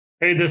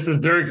Hey, this is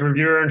Dirk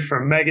Reviewers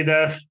from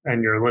Megadeth,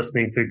 and you're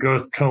listening to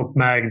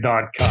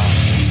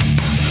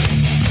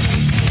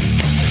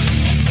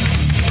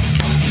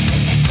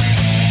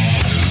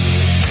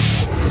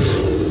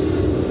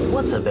GhostCultMag.com.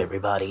 What's up,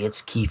 everybody?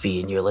 It's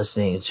Keefy, and you're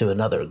listening to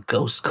another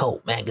Ghost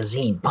Cult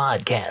Magazine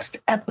podcast,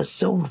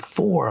 episode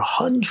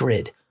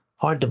 400.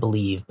 Hard to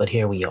believe, but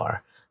here we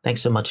are.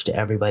 Thanks so much to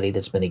everybody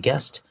that's been a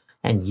guest,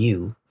 and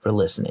you for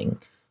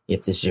listening.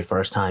 If this is your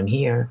first time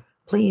here,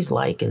 please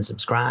like and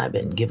subscribe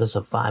and give us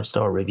a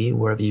 5-star review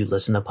wherever you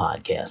listen to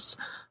podcasts.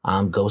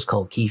 I'm Ghost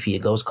Cult Keefy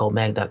at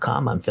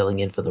GhostCultMag.com. I'm filling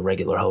in for the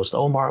regular host,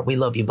 Omar. We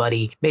love you,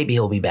 buddy. Maybe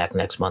he'll be back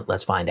next month.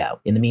 Let's find out.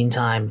 In the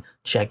meantime,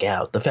 check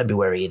out the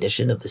February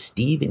edition of the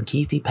Steev and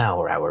Keefy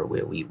Power Hour,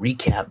 where we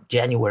recap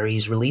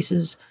January's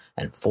releases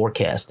and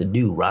forecast the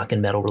new rock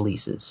and metal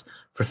releases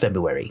for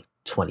February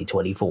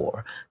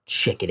 2024.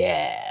 Check it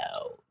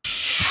out.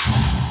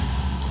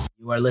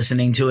 You are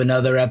listening to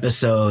another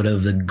episode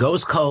of the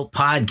Ghost Cult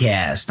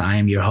Podcast. I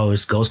am your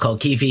host, Ghost Cult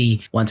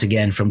Keefy, once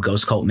again from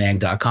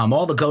GhostCultMag.com.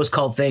 All the Ghost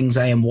Cult things,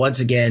 I am once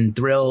again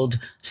thrilled,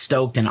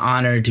 stoked, and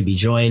honored to be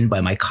joined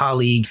by my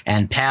colleague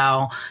and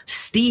pal,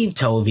 Steev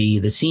Tovey,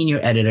 the senior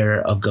editor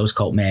of Ghost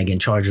Cult Mag, in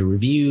charge of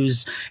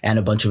reviews and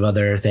a bunch of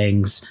other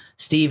things.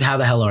 Steev, how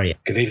the hell are you?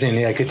 Good evening.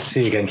 Yeah, good to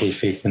see you again,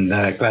 Keefy, and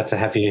glad to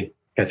have you.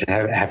 Glad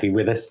to have you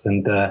with us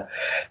and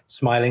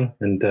smiling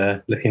and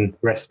looking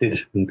rested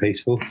and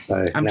peaceful.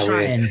 So I'm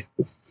trying.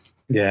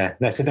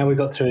 So now we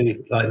got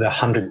through like the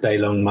 100-day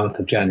long month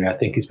of January. I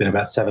think it's been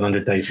about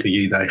 700 days for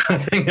you, though. I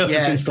think it's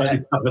been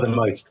slightly tougher than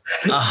most.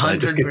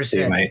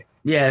 100%. Mate.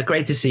 Yeah,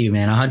 great to see you,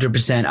 man.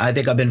 100%. I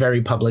think I've been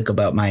very public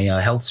about my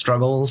health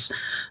struggles.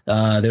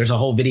 There's a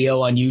whole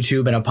video on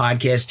YouTube and a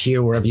podcast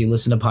here, wherever you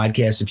listen to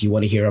podcasts, if you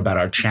want to hear about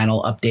our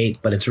channel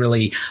update. But it's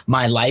really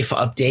my life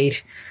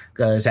update.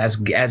 Because as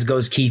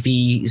goes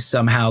Keefy,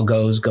 somehow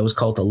goes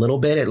Cult a little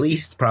bit, at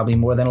least, probably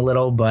more than a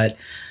little. But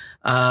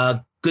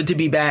good to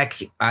be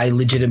back. I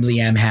legitimately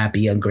am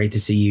happy. I'm great to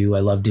see you. I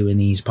love doing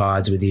these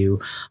pods with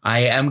you.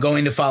 I am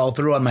going to follow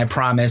through on my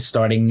promise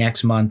starting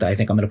next month. I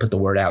think I'm going to put the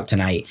word out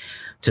tonight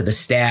to the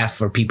staff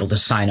for people to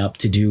sign up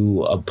to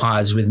do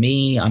pods with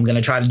me. I'm going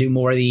to try to do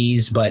more of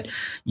these. But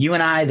you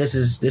and I, this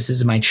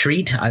is my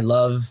treat. I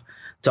love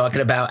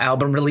talking about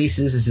album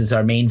releases. This is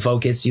our main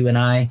focus, you and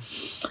I,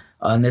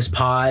 on this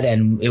pod,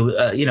 and it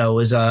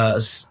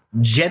was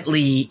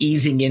gently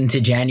easing into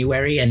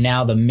January, and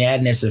now the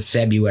madness of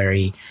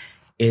February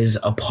is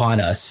upon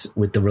us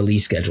with the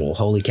release schedule.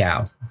 Holy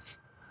cow!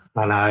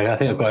 I know. I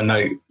think I've got a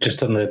note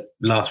just on the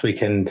last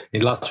week in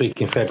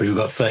February. We've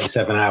got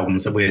 37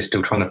 albums that we're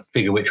still trying to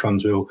figure which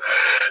ones we're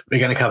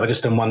going to cover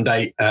just on one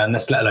date, and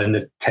that's let alone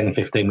the 10,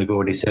 15 we've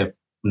already said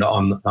not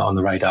on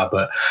the radar.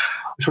 But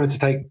I just wanted to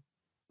take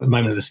a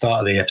moment at the start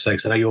of the episode,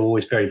 because I know you're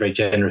always very, very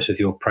generous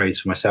with your praise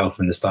for myself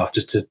and the staff,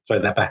 just to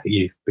throw that back at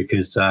you,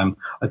 because I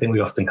think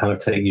we often kind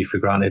of take you for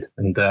granted,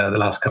 and the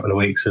last couple of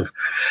weeks have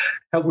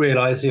helped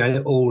realise,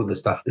 all of the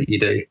stuff that you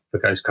do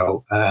for Ghost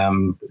Cult.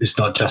 It's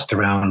not just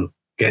around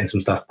getting some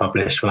stuff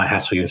published when I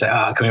hassle you and say,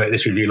 can we make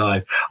this review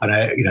live? I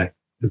know,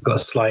 we've got a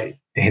slight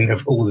hint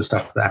of all the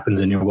stuff that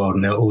happens in your world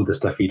and all the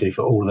stuff you do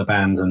for all the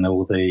bands and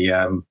all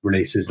the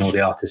releases and all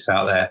the artists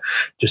out there,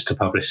 just to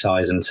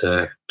publicise and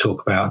to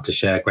talk about, to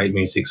share great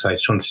music. So I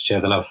just wanted to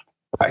share the love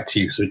back to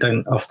you, because we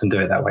don't often do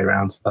it that way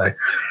around. So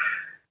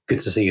good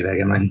to see you there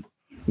again, man.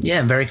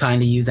 Yeah, very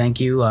kind of you. Thank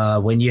you.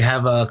 When you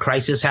have a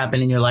crisis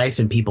happen in your life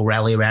and people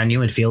rally around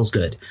you, it feels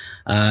good.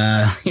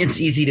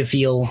 It's easy to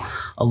feel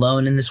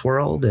alone in this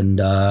world, and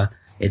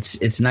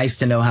it's nice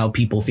to know how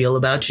people feel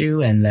about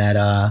you, and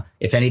that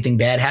if anything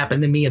bad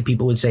happened to me,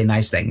 people would say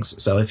nice things.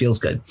 So it feels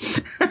good.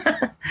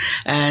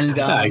 And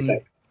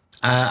Exactly.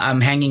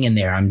 I'm hanging in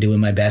there. I'm doing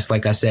my best,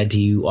 like I said to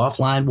you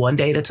offline, one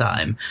day at a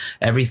time,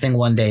 everything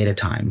one day at a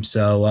time.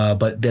 So,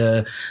 but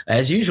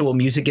as usual,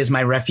 music is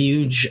my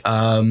refuge.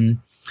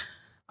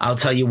 I'll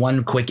tell you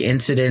one quick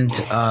incident.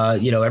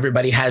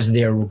 Everybody has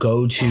their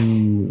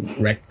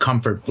go-to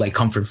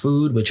comfort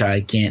food, which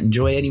I can't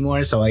enjoy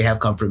anymore. So I have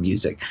comfort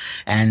music.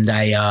 And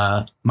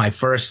my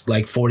first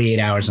 48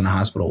 hours in the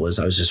hospital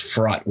I was just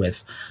fraught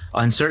with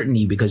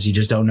uncertainty, because you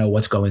just don't know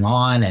what's going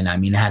on. And I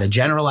had a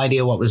general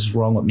idea what was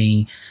wrong with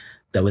me.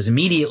 That was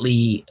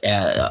immediately,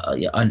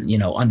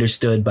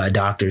 understood by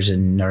doctors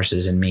and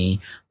nurses and me.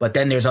 But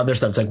then there's other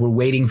stuff. It's like, we're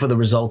waiting for the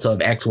results of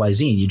X, Y,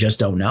 Z. And you just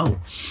don't know.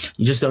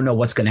 You just don't know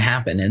what's going to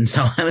happen. And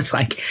so I was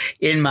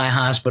in my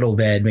hospital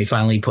bed. They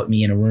finally put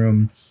me in a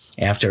room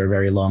after a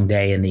very long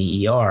day in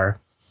the ER.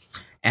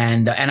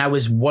 And I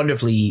was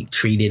wonderfully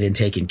treated and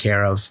taken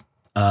care of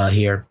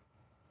here.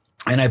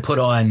 And I put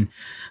on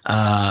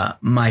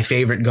my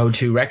favorite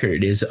go-to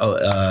record is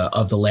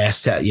of the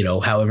last,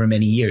 however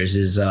many years,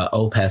 is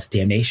Opeth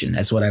Damnation.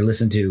 That's what I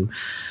listen to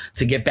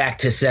get back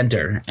to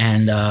center.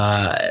 And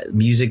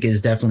music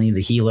is definitely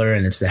the healer,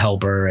 and it's the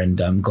helper. And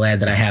I'm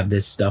glad that I have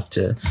this stuff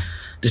to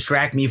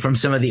distract me from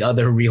some of the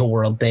other real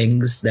world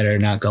things that are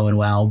not going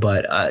well.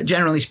 But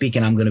generally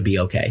speaking, I'm going to be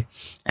okay.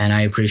 And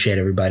I appreciate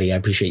everybody. I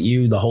appreciate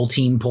you, the whole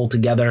team pulled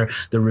together,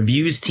 the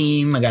reviews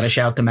team. I got to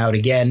shout them out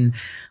again.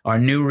 Our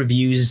new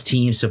reviews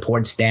team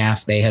support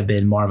staff. They have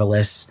been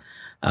marvelous.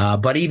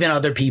 But even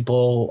other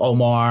people,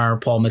 Omar,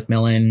 Paul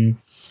McMillan,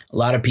 a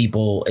lot of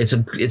people, it's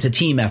a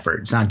team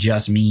effort. It's not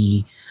just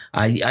me.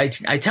 I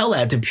tell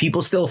that to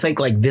people still think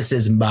like this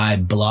is my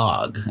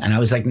blog. And I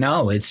was like,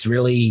 no, it's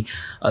really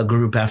a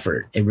group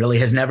effort. It really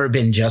has never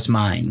been just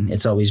mine.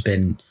 It's always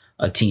been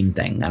a team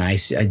thing. And I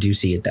do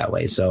see it that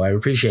way. So I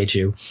appreciate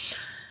you.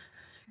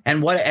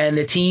 And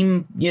the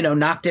team,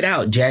 knocked it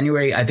out.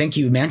 January, I think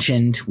you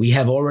mentioned we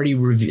have already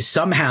reviewed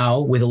somehow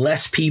with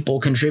less people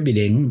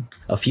contributing.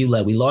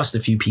 We lost a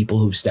few people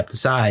who've stepped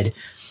aside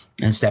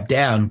and stepped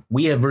down.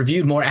 We have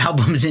reviewed more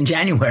albums in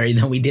January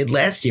than we did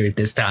last year at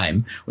this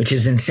time, which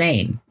is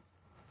insane.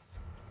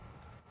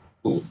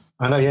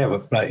 I know, yeah,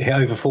 but like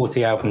over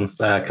 40 albums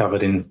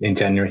covered in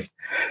January,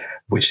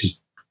 which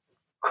is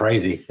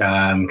crazy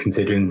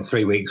considering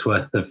 3 weeks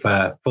worth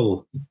of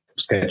full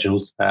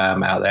schedules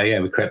out there. Yeah,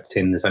 we crept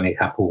in. There's only a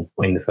couple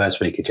in the first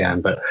week of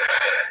Jan, but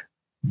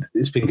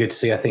it's been good to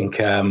see. I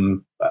think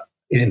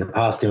in the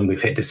past, when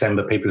we've hit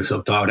December, people have sort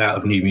of dialed out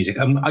of new music.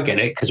 I get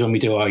it, because when we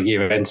do our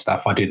year-end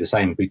stuff, I do the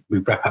same. We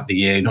wrap up the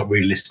year, not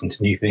really listening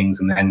to new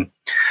things, and then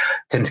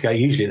tend to go,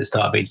 usually at the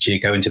start of each year,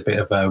 go into a bit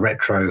of a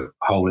retro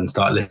hole and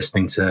start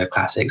listening to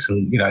classics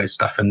and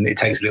stuff, and it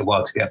takes a little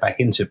while to get back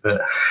into it.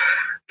 But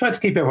try to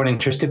keep everyone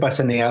interested by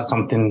sending out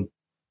something.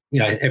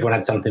 Everyone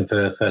had something for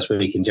the first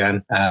week in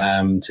Jan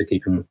to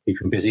keep them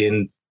busy,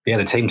 and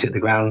the teams hit the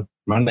ground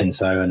running.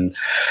 So, and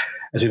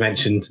as we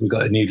mentioned, we've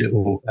got a new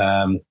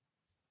little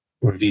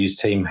reviews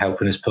team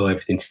helping us pull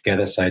everything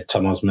together. So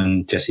Tom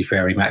Osman, Jesse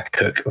Ferry, Matt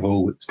Cook have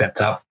all stepped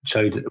up,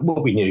 showed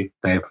what we knew.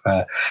 They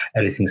have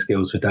editing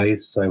skills for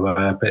days. So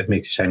a bit of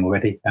me to shame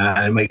already.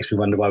 And it makes me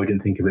wonder why we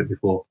didn't think of it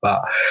before,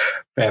 but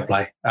fair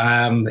play.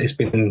 It's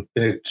been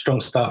a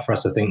strong start for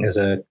us, I think, as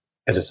a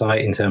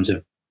site in terms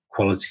of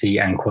quality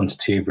and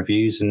quantity of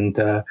reviews. And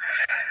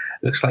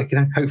looks like,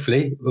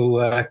 hopefully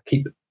we'll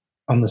keep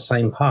on the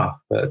same path.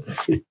 But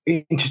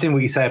interesting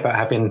what you say about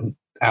having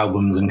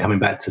albums and coming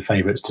back to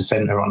favourites to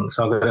centre on.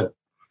 So I've got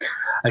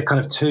a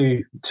kind of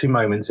two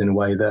moments in a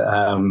way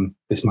that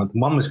this month.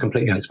 One was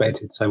completely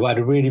unexpected. So I had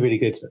a really, really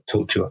good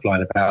talk to you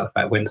offline about the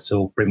fact when to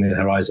still Bring Me the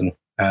Horizon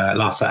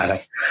last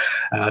Saturday.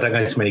 I don't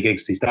go to many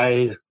gigs these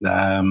days,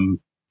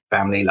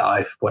 family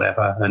life,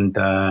 whatever, and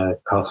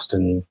cost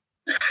and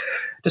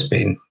just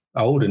being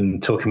old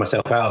and talking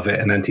myself out of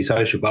it and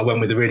antisocial. But I went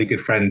with a really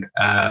good friend,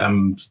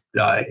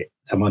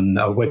 someone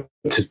I went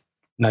to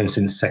known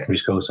since secondary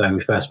school. So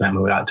we first met when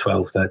we were like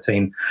 12,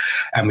 13.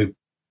 And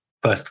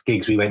first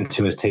gigs we went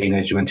to as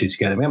teenagers, we went to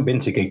together. We haven't been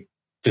to a gig,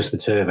 just the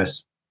two of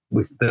us,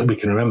 that we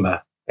can remember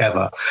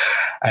ever.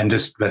 And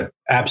just an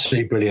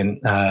absolutely brilliant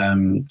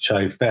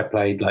show. Fair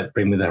play, like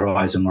Bring Me the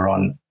Horizon were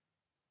on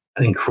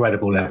an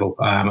incredible level.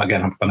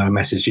 Again, I'm going to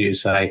message you to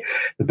say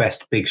the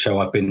best big show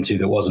I've been to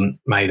that wasn't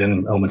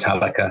Maiden or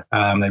Metallica.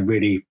 They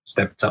really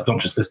stepped up, not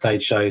just the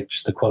stage show,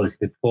 just the quality of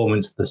the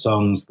performance, the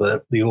songs,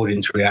 the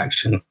audience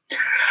reaction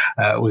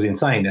was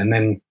insane. And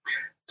then,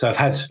 so I've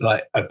had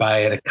like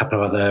Obey and a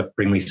couple of other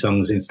Bring Me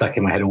songs stuck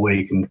in my head a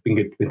week, and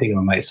been thinking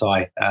of my mate Si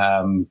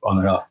on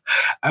and off.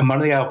 And one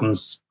of the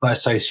albums I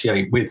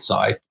associate with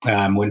Si,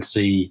 went to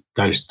see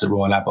Ghost at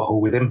Royal Albert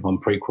Hall with him on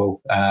Prequel.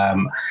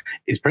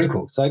 It's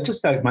Prequel. So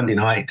just go Monday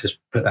night, just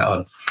put that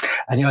on.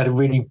 And I had a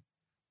really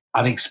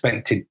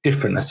unexpected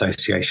different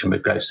association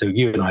with Ghost. So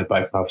you and I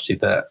both, obviously,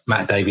 that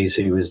Matt Davies,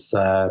 who was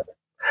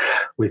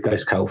with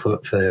Ghost Cult for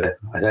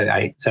I don't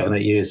know, 7,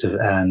 8 years,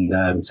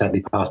 and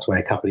sadly passed away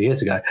a couple of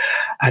years ago.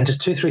 And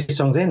just 2, 3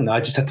 songs in, I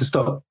just had to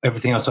stop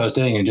everything else I was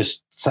doing and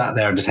just sat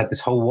there and just had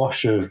this whole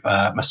wash of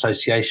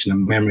association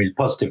and memories,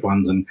 positive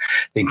ones, and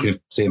thinking of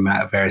seeing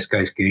Matt at various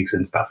Ghost gigs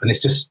and stuff. And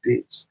it's just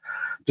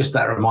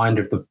that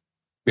reminder of the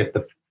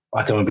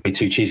I don't want to be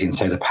too cheesy and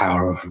say the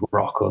power of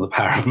rock or the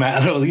power of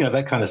metal or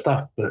that kind of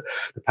stuff, but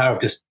the power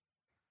of just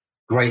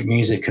great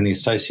music and the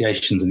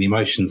associations and the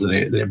emotions that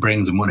it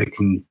brings, and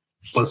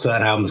what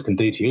certain albums can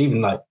do to you,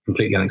 even like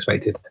completely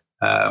unexpected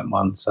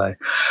ones. So,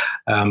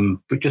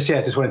 but just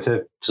wanted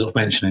to sort of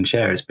mention and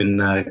share. It's been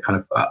kind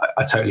of,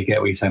 I totally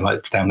get what you're saying,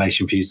 like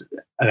Damnation Fuse,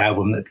 an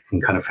album that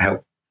can kind of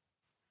help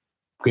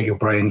get your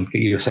brain,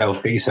 get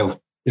yourself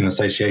in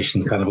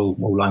associations kind of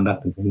all lined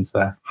up and things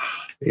there.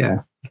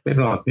 Yeah,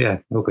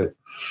 all good.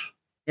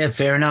 Yeah,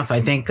 fair enough.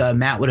 I think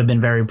Matt would have been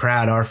very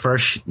proud.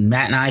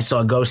 Matt and I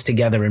saw Ghost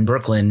together in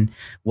Brooklyn,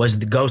 was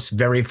the Ghost's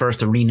very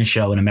first arena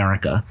show in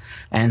America.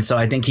 And so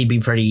I think he'd be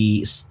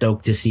pretty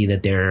stoked to see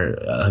that they're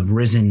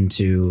risen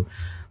to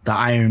the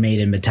Iron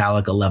Maiden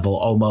Metallica level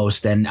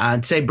almost. And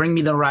I'd say Bring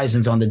Me the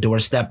Horizon's on the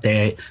doorstep.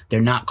 They're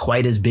not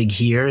quite as big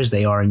here as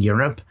they are in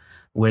Europe,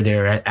 where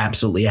they're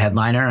absolutely a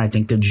headliner. I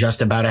think they're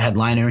just about a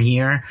headliner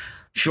here.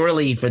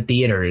 Surely for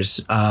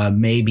theaters,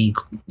 maybe,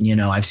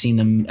 I've seen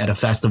them at a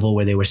festival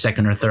where they were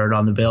second or third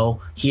on the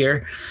bill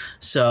here.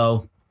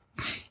 So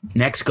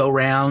next go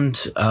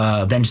round,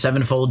 Avenged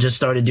Sevenfold just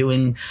started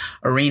doing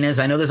arenas.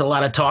 I know there's a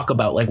lot of talk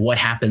about like what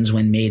happens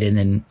when Maiden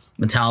and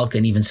Metallica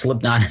and even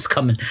Slipknot is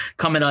coming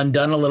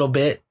undone a little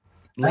bit.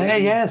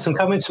 Yeah, some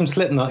comments from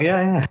Slipknot.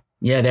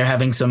 Yeah, they're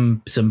having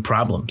some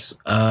problems,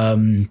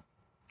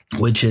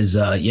 which is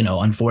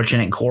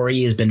unfortunate.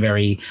 Corey has been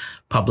very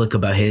public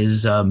about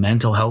his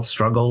mental health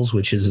struggles,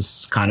 which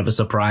is kind of a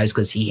surprise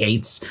because he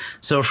hates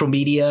social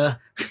media.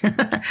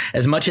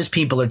 As much as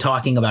people are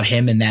talking about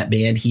him and that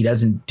band, he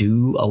doesn't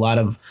do a lot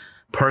of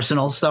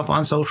personal stuff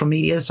on social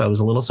media, so it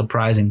was a little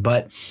surprising,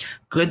 but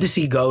good to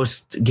see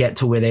Ghost get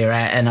to where they're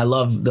at. And I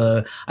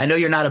know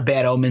you're not a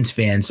Bad Omens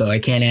fan, so I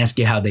can't ask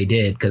you how they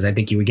did because I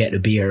think you were getting a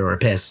beer or a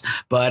piss,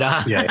 but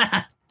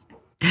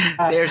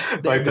they're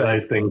both of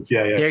those things.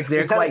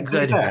 They're quite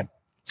good. To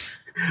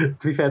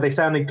be fair, they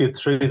sounded good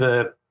through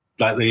the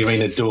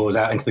arena doors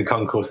out into the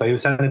concourse. They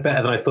sounded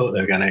better than I thought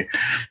they were going to.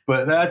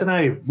 But I don't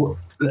know.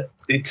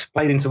 It's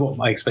played into what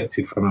I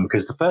expected from them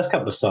because the first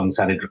couple of songs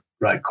sounded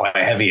like quite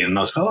heavy, and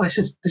I was like, "Oh, this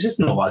is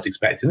not what I was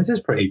expecting. This is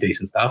pretty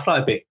decent stuff."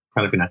 Like a bit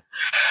kind of,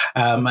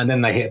 and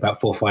then they hit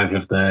about 4 or 5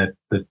 of the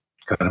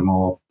kind of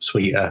more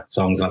sweeter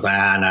songs, and I was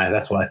like, no,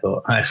 that's what I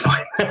thought. That's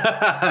fine.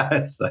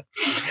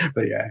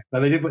 But yeah,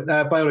 they did.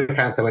 By all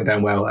accounts, they went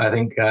down well. I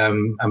think I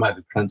might have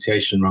the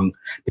pronunciation wrong.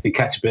 Did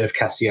catch a bit of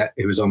Cassiette,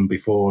 who was on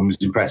before, and was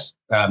impressed.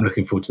 I'm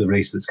looking forward to the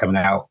release that's coming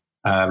out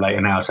later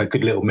now. So a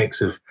good little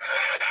mix of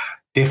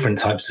different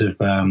types of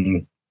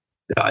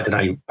I don't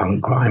know,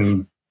 punk,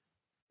 grime,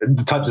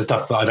 the types of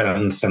stuff that I don't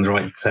understand the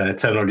right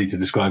terminology to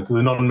describe.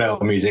 The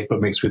non-metal music,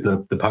 but mixed with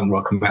the punk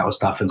rock and metal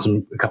stuff,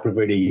 and a couple of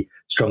really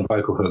strong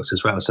vocal hooks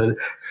as well. So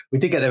we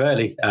did get there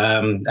early.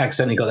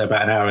 Accidentally got there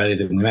about an hour earlier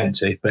than we meant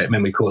to, but it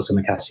meant we caught some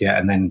of Cassiette,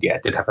 and then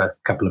did have a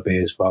couple of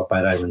beers while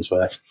Bad Omens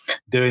were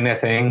doing their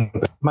thing.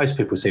 But most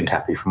people seemed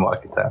happy from what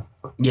I could tell.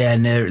 Yeah,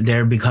 and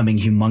they're becoming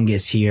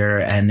humongous here,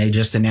 and they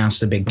just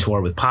announced a big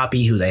tour with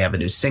Poppy, who they have a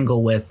new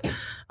single with.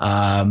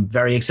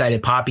 Very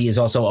excited. Poppy is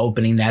also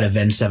opening that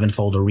Avenged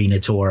Sevenfold Arena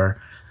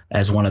tour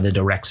as one of the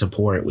direct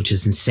support, which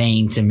is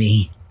insane to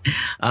me.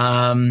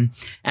 And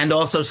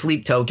also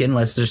Sleep Token.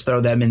 Let's just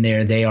throw them in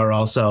there. They are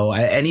also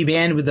any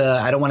band with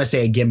I don't want to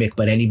say a gimmick,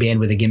 but any band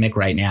with a gimmick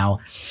right now.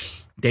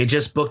 They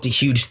just booked a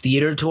huge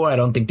theater tour. I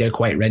don't think they're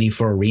quite ready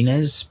for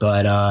arenas,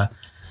 but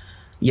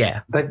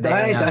yeah.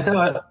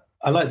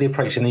 I like the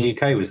approach in the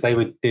UK was they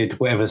did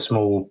whatever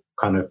small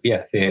kind of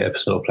theatre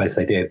sort of place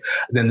they did.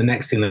 And then the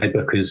next thing they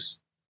book is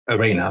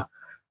arena,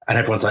 and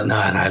everyone's like,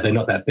 no, they're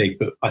not that big.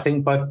 But I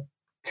think by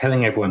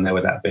telling everyone they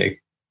were that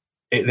big,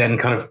 it then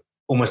kind of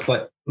almost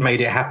like made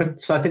it happen.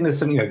 So I think there's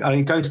something.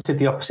 Ghost did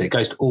the opposite.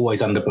 Ghost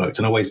always underbooked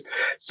and always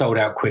sold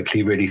out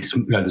quickly. Really,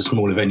 the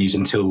smaller venues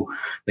until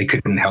they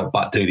couldn't help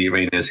but do the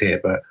arenas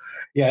here. But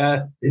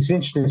yeah, it's an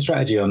interesting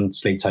strategy on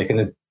Sleep Token.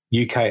 In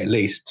the UK, at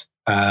least.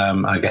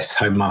 I guess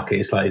home market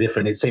is slightly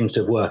different. It seems to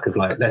have worked of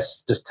like,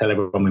 let's just tell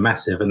everyone we're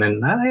massive, and then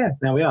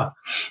now we are.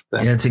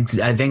 So. Yeah,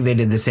 I think they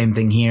did the same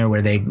thing here,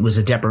 where they was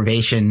a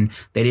deprivation.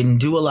 They didn't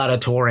do a lot of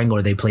touring,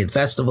 or they played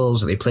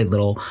festivals, or they played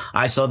little.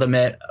 I saw them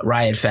at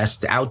Riot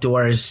Fest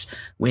outdoors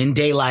in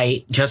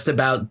daylight, just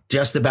about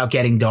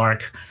getting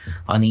dark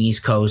on the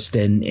East Coast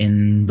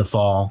in the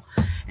fall,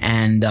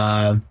 and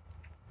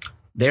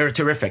they're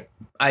terrific.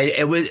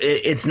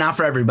 It's not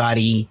for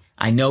everybody.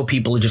 I know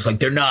people are just like,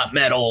 they're not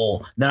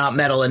metal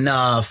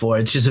enough, or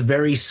it's just a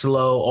very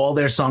slow, all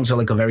their songs are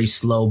like a very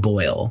slow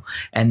boil,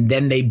 and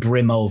then they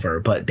brim over,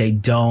 but they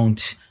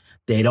don't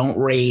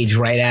rage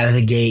right out of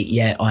the gate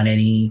yet on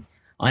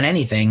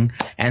anything.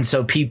 And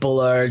so people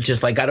are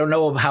just like, I don't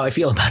know how I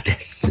feel about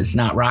this. It's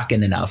not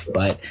rocking enough,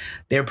 but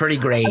they're pretty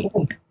great.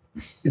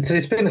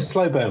 It's been a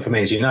slow burn for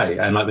me, as you know.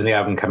 And like when the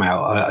album came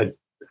out, I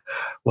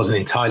wasn't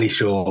entirely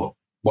sure.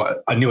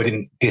 I knew I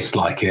didn't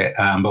dislike it,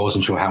 but I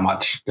wasn't sure how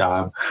much.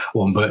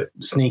 But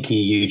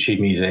sneaky YouTube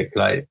music,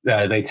 like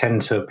they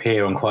tend to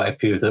appear on quite a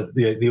few of the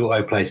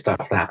autoplay stuff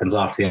that happens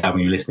after the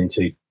album you're listening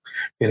to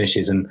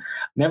finishes, and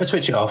never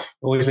switch it off.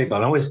 Always leave it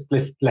on. Always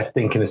left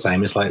thinking the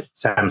same. It's like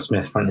Sam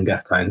Smith fronting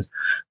Deftones,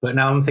 but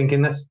now I'm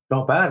thinking that's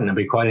not bad, and it'd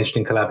be quite an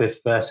interesting collab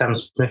if Sam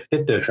Smith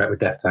did do a track with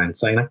Deftones.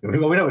 So we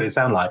know what it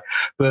sounds like,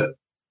 but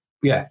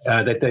yeah,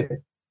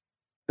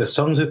 the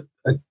songs are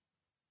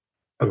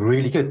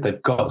really good.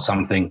 They've got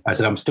something. I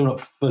said I'm still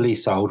not fully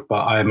sold,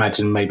 but I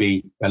imagine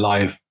maybe a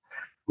live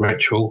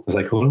ritual, as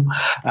they call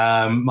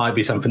them, might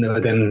be something that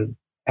would then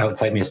help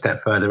take me a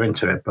step further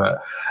into it. But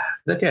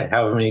yeah,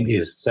 however many it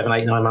is, 7,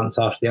 8, 9 months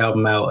after the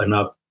album out, and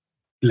I've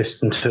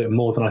listened to it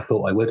more than I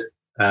thought I would,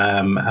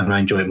 and I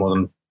enjoy it more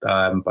than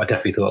I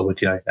definitely thought I would.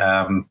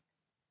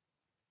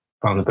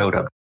 From the build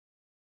up.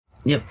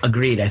 Yep,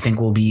 agreed. I think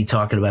we'll be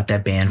talking about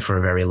that band for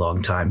a very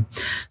long time.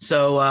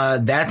 So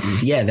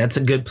that's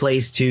a good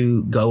place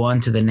to go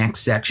on to the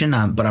next section.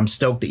 But I'm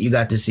stoked that you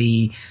got to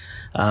see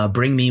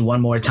Bring Me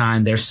One More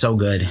Time. They're so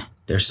good.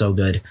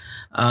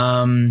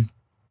 I'm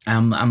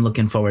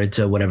looking forward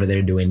to whatever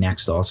they're doing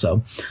next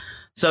also.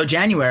 So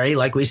January,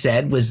 like we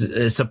said,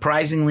 was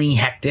surprisingly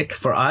hectic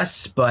for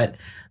us, but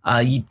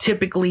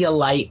Typically a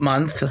light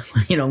month.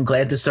 I'm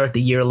glad to start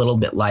the year a little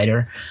bit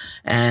lighter.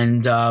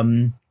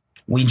 And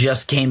we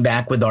just came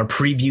back with our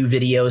preview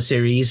video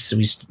series.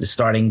 We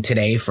starting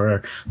today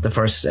for the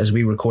first, as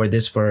we record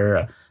this,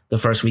 for the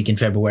first week in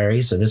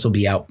February. So this will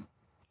be out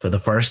for the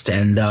first.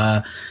 And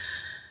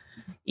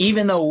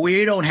even though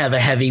we don't have a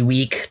heavy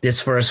week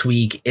this first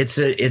week, it's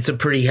a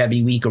pretty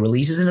heavy week of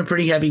releases and a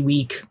pretty heavy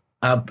week.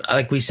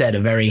 Like we said, a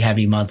very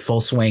heavy month,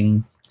 full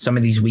swing. Some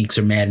of these weeks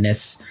are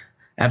madness.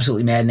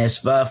 Absolutely madness.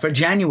 For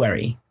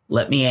January,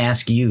 let me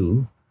ask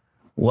you,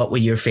 what were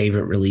your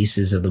favorite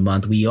releases of the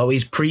month? We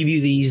always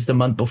preview these the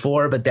month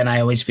before, but then I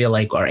always feel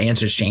like our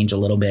answers change a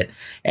little bit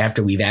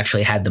after we've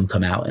actually had them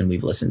come out and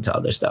we've listened to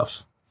other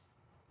stuff.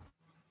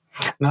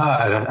 No,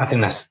 I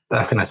think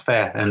that's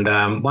fair.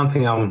 And one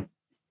thing I'm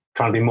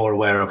trying to be more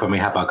aware of when we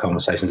have our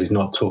conversations is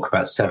not talk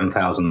about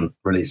 7,000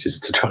 releases,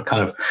 to try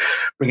kind of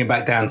bring it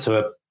back down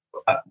to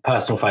a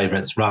personal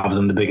favourites rather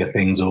than the bigger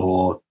things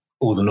or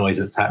all the noise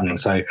that's happening.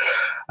 So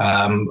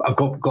I've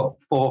got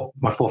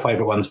my four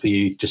favourite ones for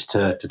you just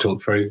to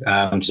talk through,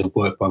 just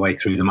work my way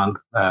through the month.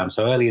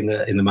 So early in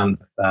the month,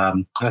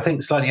 and I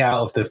think slightly out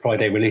of the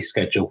Friday release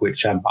schedule,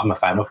 which I'm a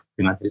fan of.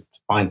 It's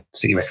fine,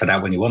 stick your record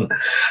out when you want.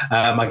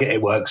 I get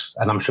it works,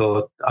 and I'm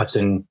sure I've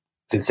seen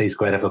C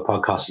Squared have a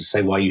podcast to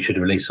say why you should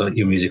release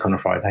your music on a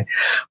Friday.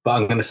 But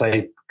I'm going to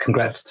say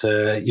congrats to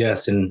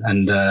Yersin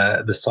and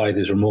the Side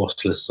is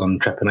Remorseless on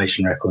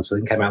Trepanation Records. I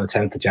think it came out the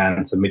 10th of Jan.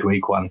 It's a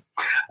midweek one.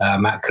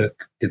 Matt Cook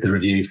did the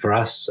review for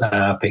us,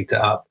 picked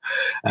it up,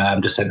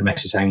 just sent a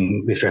message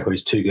saying this record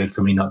is too good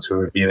for me not to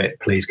review it.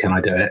 Please, can I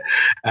do it?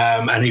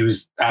 And he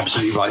was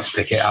absolutely right to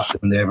pick it up.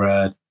 And they're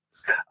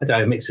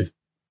a mix of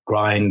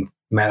grind,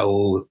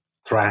 metal,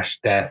 thrash,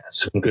 death,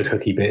 some good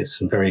hooky bits,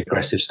 some very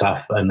aggressive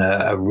stuff, and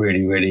a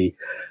really, really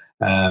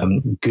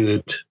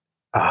good,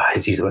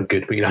 it's used the word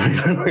good, but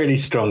really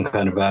strong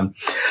kind of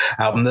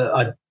album that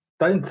I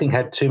don't think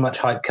had too much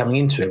hype coming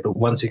into it, but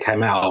once it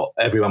came out,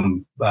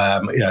 everyone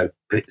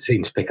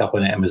seemed to pick up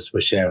on it and was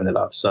sharing the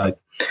love. So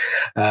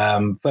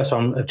first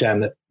one of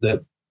Jan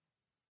that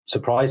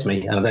surprised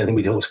me, and I don't think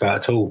we talked about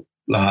it at all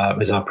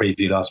as our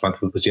preview last month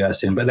was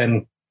Yersin, but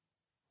then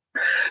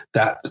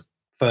that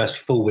first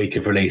full week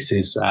of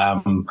releases, I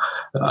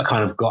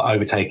kind of got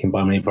overtaken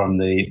by me from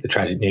the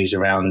tragic news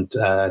around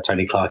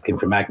Tony Clarkin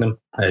from Magnum,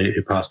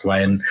 who passed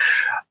away. And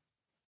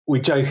we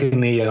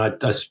jokingly, and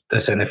I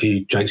sent a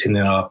few jokes in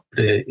our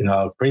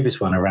previous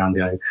one around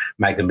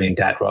Magnum being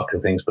dad rock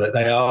and things, but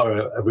they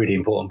are a really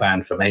important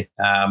band for me.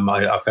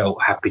 I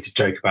felt happy to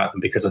joke about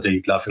them because I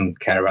do love and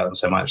care about them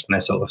so much, and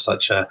they're sort of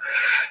such a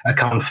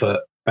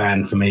comfort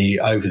band for me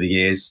over the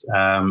years.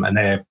 And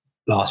they're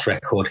last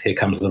record, Here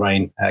Comes the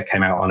Rain,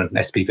 came out on an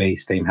SPV,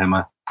 Steam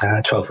Hammer,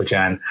 12th of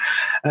Jan.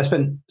 And I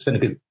spent a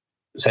good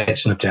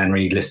section of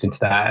January listening to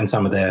that and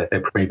some of their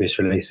previous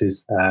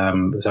releases.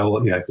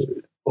 So,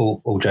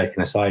 all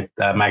joking aside,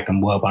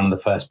 Magnum were one of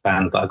the first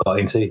bands that I got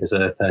into as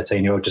a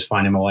 13-year-old, just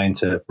finding my way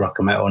into rock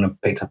and metal, and I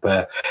picked up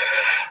a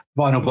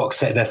vinyl box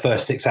set of their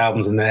first 6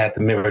 albums, and they had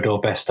the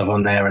Mirador Best of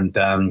on there, and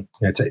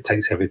it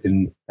takes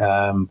everything.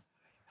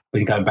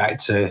 When going back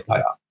to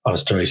like On a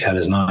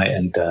Storyteller's Night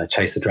and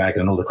Chase the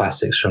Dragon and all the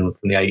classics from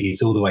the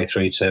 80s all the way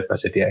through to, I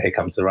said, Here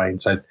Comes the Rain.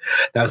 So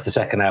that was the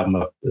second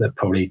album that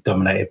probably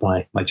dominated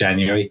my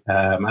January.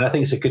 And I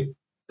think it's a good,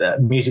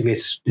 musically,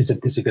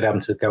 it's a good album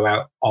to go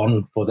out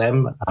on for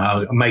them.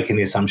 I'm making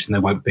the assumption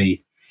there won't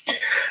be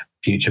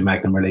future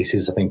Magnum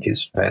releases. I think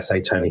it's fair to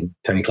say Tony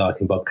Clark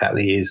and Bob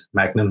Catley is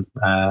Magnum.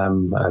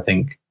 I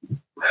think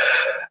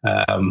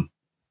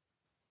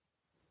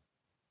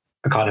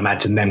I can't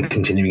imagine them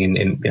continuing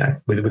in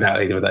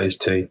without either of those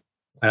two.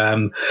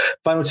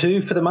 Final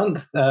two for the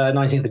month,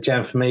 19th of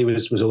Jan for me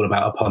was all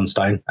about Upon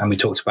Stone, and we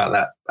talked about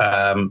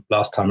that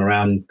last time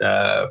around.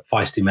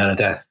 Feisty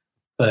Melodeath,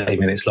 30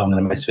 minutes long,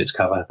 and a Misfits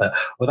cover. But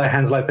although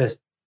Hans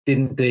Lopez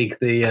didn't dig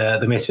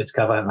the Misfits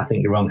cover, and I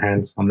think you're wrong,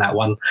 Hans, on that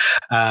one.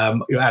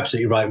 You're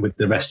absolutely right with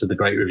the rest of the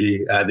great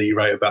review that you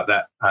wrote about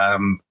that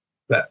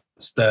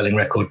Sterling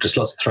record. Just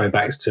lots of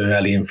throwbacks to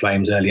early In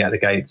Flames, early At the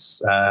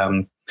Gates.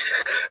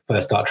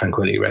 First Dark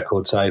Tranquility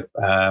record. So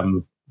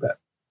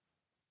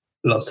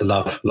lots of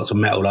love, lots of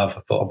metal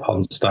love for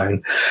Upon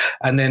Stone.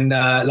 And then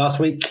last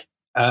week,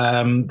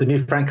 the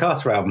new Frank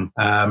Carter album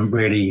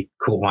really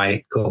caught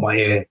my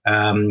ear.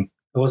 I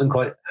wasn't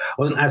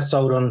as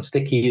sold on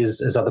Sticky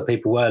as other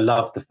people were.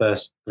 Loved the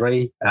first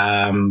three,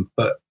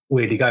 but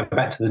weirdly going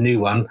back to the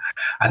new one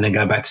and then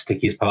going back to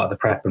Sticky as part of the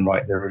prep and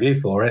writing the review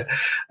for it,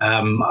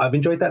 I've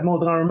enjoyed that more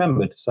than I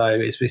remembered. So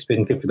it's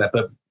been good for that.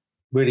 But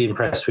really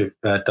impressed with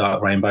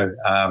Dark Rainbow,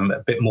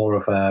 a bit more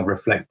of a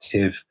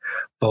reflective,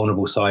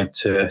 vulnerable side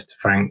to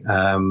Frank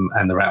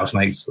and the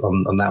Rattlesnakes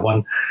on that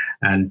one,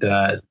 and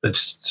but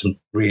just some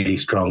really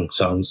strong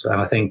songs.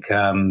 And I think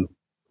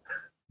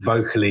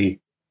vocally,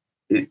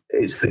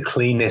 it's the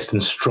cleanest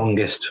and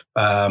strongest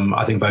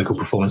I think vocal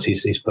performance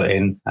he's put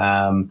in.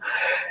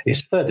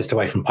 It's furthest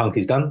away from punk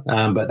he's done,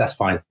 but that's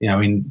fine.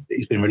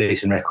 He's been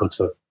releasing records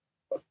for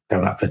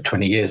coming up for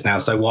 20 years now.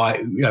 So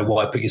why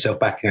put yourself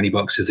back in any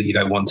boxes that you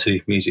don't want to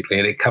musically?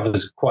 And it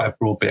covers quite a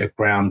broad bit of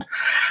ground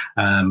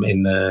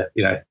in the,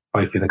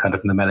 both in the kind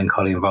of the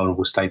melancholy and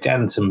vulnerable stage,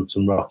 and some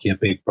rockier,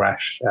 big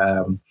brash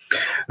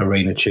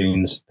arena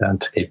tunes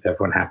to keep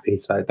everyone happy.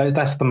 So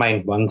that's the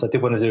main ones. I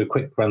did want to do a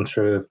quick run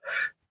through of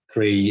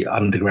 3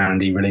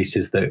 undergroundy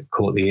releases that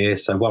caught the ear.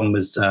 So one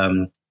was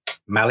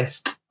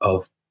Malice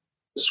of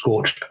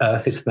Scorched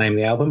Earth is the name of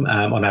the album,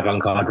 on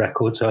Avant-Garde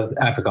Records, so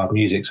Avant-Garde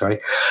Music, sorry,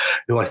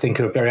 who I think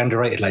are a very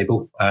underrated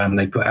label.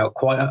 They put out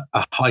quite a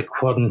high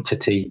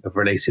quantity of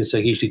releases, so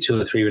usually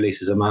 2 or 3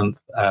 releases a month,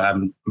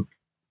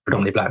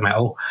 predominantly black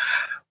metal,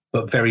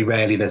 but very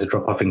rarely there's a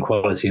drop-off in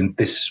quality, and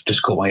this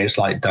just caught my ear. It's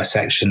like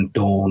Dissection,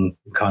 Dawn,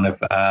 kind of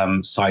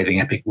siding,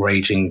 epic,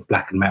 raging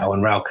black and metal,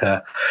 and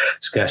Rauka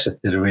Skersa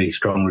did a really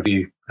strong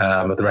review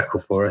of the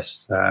record for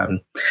us.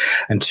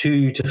 And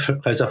 2 to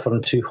close off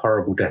on 2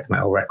 horrible death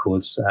metal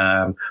records.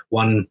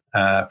 One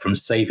from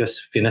Savus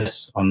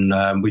Finis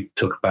on, we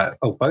talk about,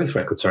 both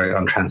records, sorry,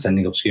 on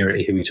Transcending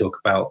Obscurity, who we talk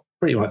about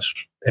pretty much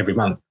every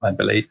month, I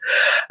believe.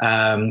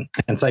 And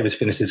Savus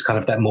Finis is kind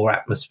of that more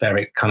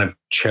atmospheric, kind of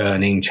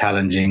churning,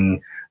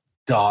 challenging,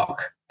 dark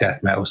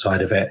death metal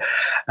side of it.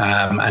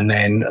 And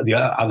then the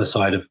other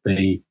side of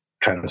the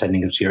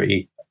Transcending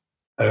Obscurity,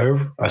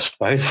 I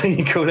suppose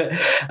you call it,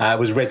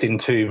 was Resin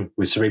Tomb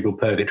with Cerebral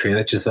Purgatory,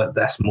 and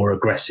that's more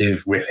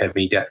aggressive, riff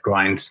heavy, death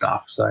grind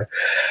stuff. So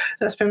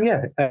that's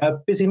been a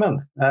busy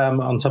month,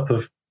 on top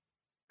of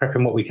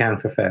prepping what we can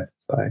for Feb.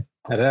 So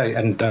I don't know,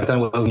 and I don't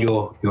know what on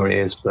your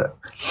ears, but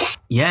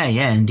yeah,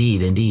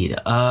 indeed.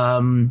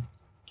 I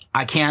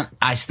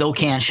still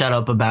can't shut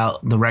up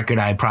about the record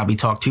I probably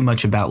talked too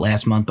much about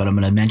last month, but I'm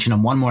going to mention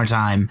them one more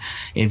time.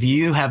 If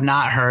you have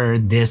not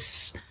heard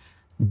this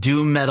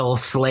doom metal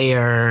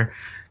Slayer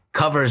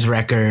covers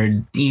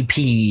record EP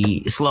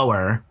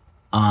Slower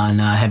on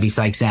Heavy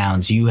Psych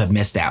Sounds, you have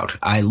missed out.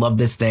 I love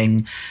this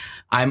thing.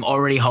 I'm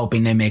already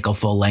hoping they make a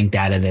full length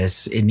out of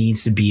this. It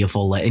needs to be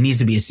it needs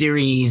to be a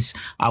series.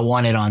 I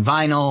want it on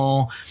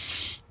vinyl.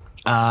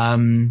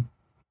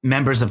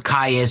 Members of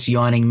Caius,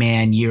 Yawning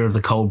Man, Year of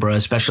the Cobra,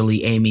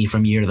 especially Amy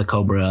from Year of the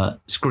Cobra,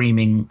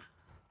 screaming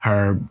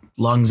her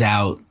lungs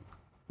out.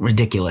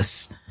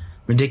 Ridiculous.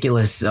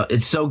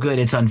 It's so good.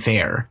 It's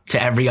unfair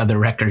to every other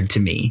record to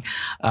me.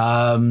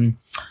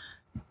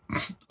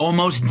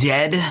 Almost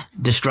Dead,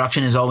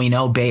 Destruction Is All We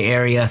Know, Bay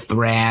Area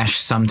thrash,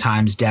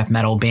 sometimes death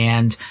metal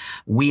band.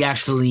 We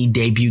actually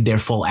debuted their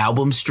full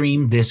album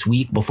stream this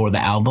week before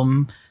the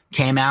album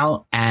came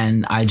out,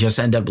 and I just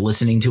ended up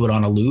listening to it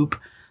on a loop.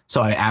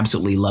 So I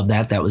absolutely love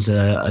that. That was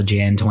a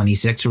Jan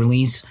 26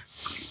 release,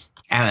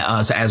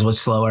 as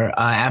was Slower.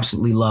 I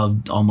absolutely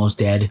loved Almost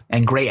Dead,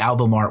 and great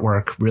album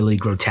artwork, really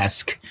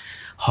grotesque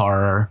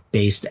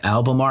horror-based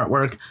album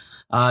artwork.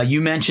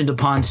 You mentioned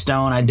Upon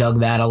Stone. I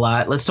dug that a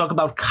lot. Let's talk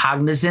about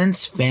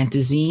Cognizance,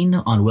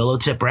 Fantazine on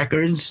Willowtip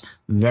Records.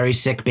 Very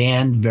sick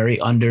band, very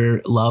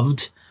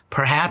underloved,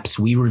 perhaps.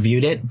 We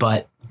reviewed it,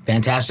 but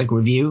fantastic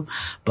review.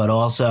 But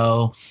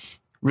also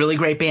really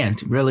great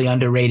band, really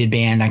underrated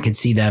band. I could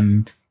see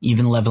them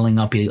even leveling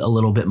up a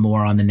little bit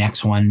more on the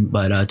next one,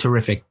 but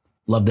terrific.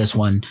 Love this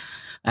one.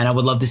 And I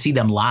would love to see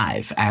them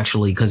live,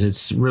 actually, because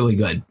it's really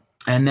good.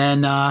 And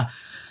then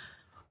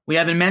we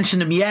haven't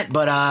mentioned them yet,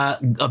 but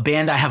a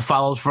band I have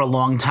followed for a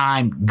long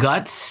time,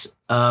 Guts,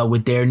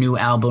 with their new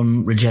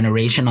album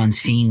Regeneration on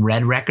Seeing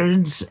Red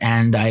Records.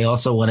 And I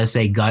also want to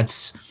say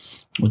Guts,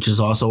 which is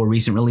also a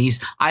recent release.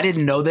 I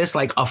didn't know this.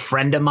 Like, a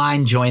friend of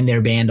mine joined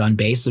their band on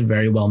bass, a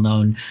very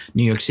well-known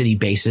New York City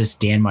bassist,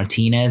 Dan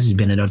Martinez. He's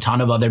been in a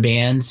ton of other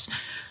bands,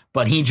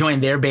 but he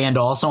joined their band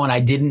also. And I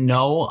didn't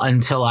know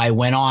until I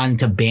went on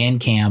to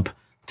Bandcamp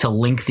to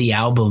link the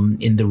album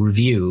in the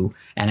review,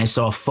 and I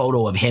saw a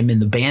photo of him in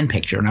the band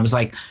picture, and I was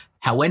like,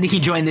 when did he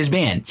join this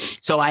band?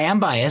 So I am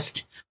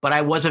biased, but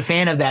I was a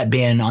fan of that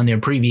band on their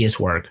previous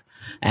work,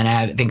 and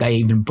I think I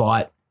even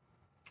bought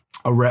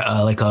a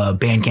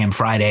Bandcamp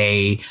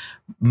Friday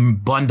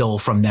bundle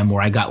from them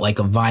where I got like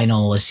a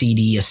vinyl, a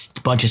CD,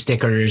 a bunch of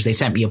stickers. They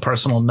sent me a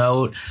personal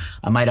note.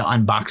 I might have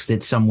unboxed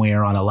it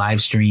somewhere on a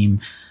live stream,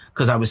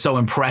 because I was so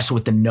impressed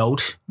with the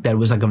note that it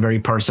was like a very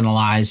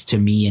personalized to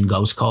me and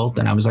Ghost Cult.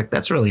 And I was like,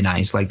 that's really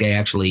nice. Like, they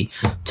actually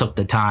took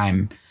the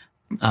time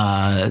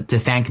to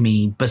thank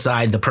me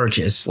beside the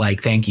purchase.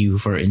 Like, thank you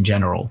for in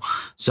general.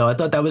 So I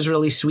thought that was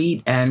really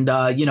sweet. And,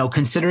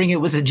 considering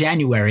it was a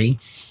January,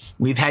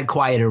 we've had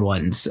quieter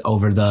ones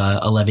over the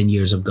 11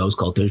 years of Ghost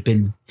Cult. There's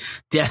been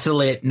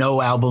desolate,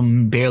 no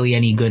album, barely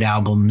any good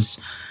albums.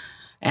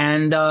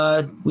 And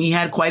we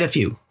had quite a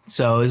few.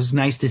 So it's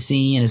nice to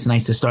see, and it's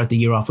nice to start the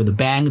year off with a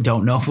bang.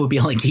 Don't know if we'll be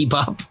able to keep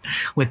up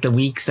with the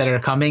weeks that are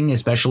coming,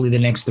 especially the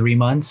next 3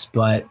 months,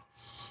 but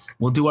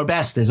we'll do our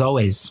best as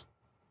always.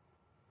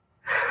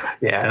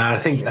 Yeah, and I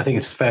think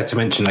it's fair to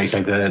mention, like you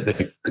say,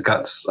 the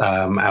Guts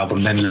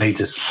album then leads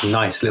us a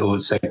nice little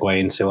segue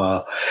into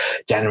our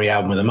January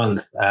album of the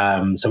month.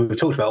 So we've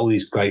talked about all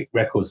these great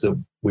records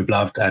that we've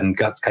loved, and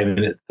Guts came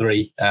in at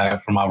 3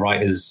 from our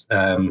writers'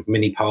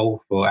 mini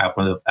poll for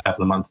album of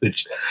the month,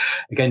 which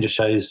again just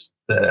shows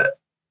that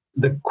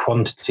the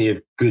quantity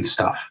of good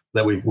stuff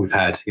that we've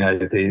had. You know,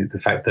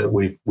 the fact that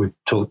we've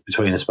talked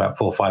between us about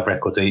 4 or 5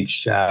 records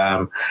each,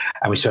 and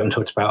we certainly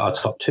talked about our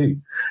top 2.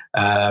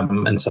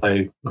 And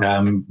so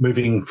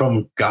moving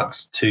from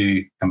Guts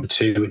to number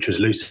 2, which was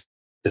Lucifer,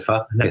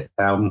 the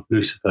album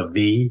Lucifer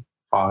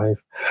V5.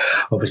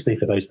 Obviously,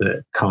 for those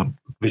that can't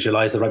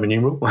visualize the Roman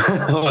numeral,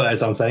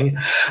 as I'm saying.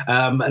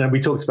 And then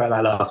we talked about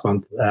that last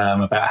month,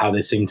 about how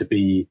they seem to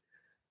be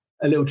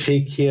a little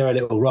cheekier, a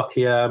little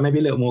rockier, maybe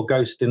a little more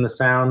Ghost in the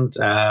sound,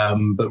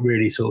 but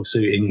really sort of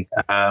suiting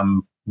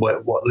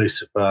what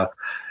Lucifer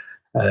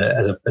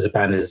as a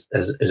band is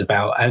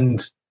about.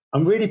 And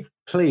I'm really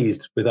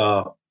pleased with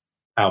our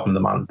album of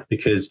the month,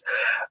 because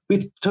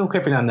we talk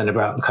every now and then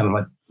about kind of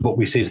like what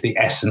we see as the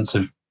essence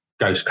of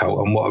Ghost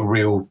Cult and what a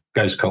real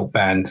Ghost Cult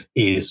band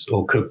is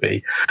or could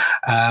be.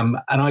 And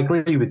I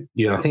agree with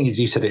you. I think as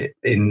you said it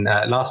in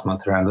last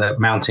month around, that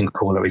Mountain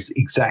Caller is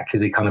exactly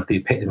the kind of the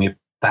epitome of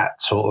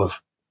that sort of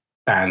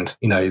band,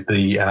 you know,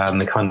 the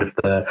kind of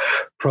the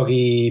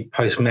proggy,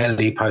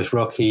 post-metally,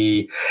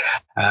 post-rocky,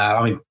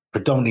 I mean,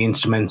 predominantly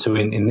instrumental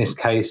in this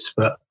case,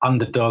 but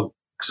underdog,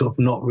 sort of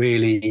not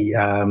really, you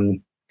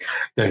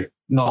know,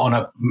 not on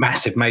a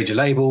massive major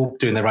label,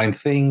 doing their own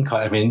thing,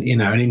 kind of in, you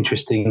know, an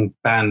interesting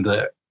band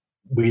that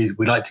we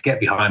like to get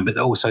behind, but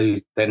also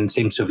then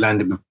seems to have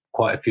landed with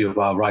quite a few of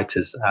our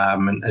writers,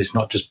 and it's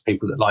not just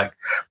people that like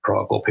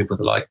prog or people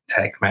that like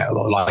tech metal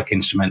or like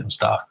instrumental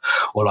stuff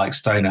or like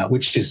stoner,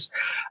 which is,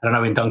 I don't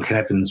know, in Duncan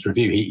Evans'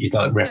 review he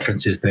like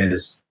references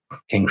there's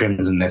King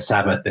Crimson, there's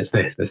Sabbath, there's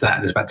this, there's that,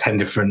 there's about 10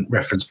 different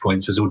reference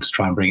points as all to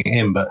try and bring it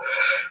in. But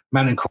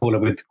Mountain Caller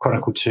with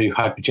Chronicle 2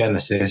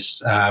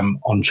 Hypergenesis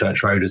on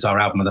Church Road as our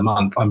album of the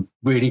month, I'm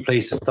really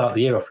pleased to start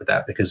the year off with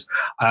that, because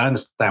I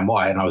understand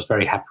why, and I was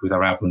very happy with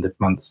our album of the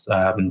month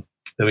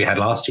that we had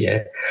last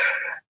year.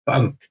 But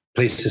I'm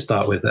pleased to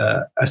start with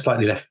a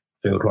slightly left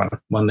field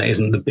one that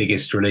isn't the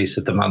biggest release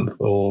of the month,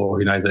 or,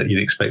 you know, that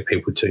you'd expect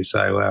people to.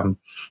 So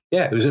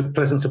yeah, it was a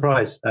pleasant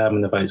surprise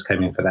when the votes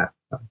came in for that.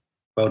 So,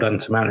 well done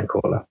to Mountain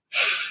Caller.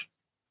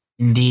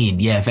 Indeed.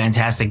 Yeah,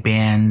 fantastic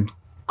band.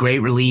 Great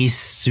release.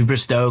 Super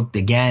stoked.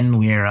 Again,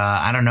 we're,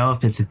 I don't know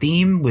if it's a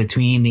theme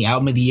between the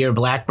album of the year,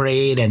 Black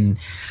Braid, and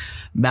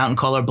Mountain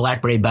Caller.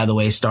 Black Braid, by the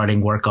way,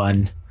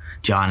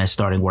 John is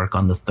starting work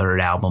on the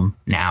 3rd album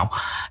now.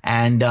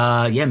 And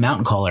yeah,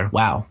 Mountain Caller.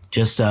 Wow.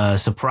 Just a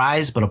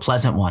surprise, but a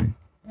pleasant one.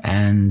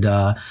 And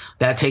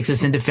that takes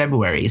us into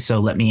February. So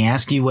let me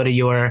ask you, what are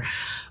your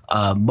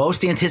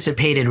most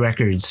anticipated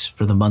records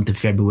for the month of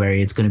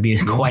February? It's going to be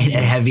quite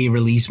a heavy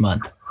release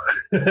month.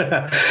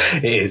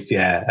 It is,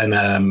 yeah.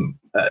 And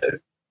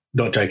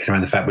not joking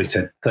around the fact we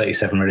said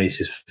 37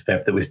 releases for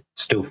Feb, that we're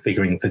still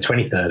figuring for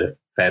 23rd of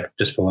Feb,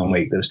 just for 1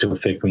 week, that we're still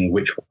figuring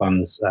which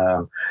ones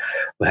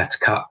we'll have to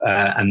cut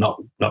and not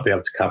be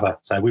able to cover.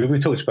 So we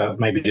talked about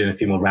maybe doing a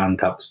few more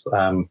roundups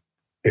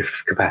if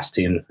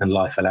capacity and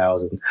life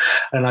allows.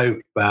 And I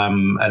know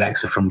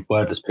Alexa from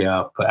Wordless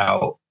PR put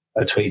out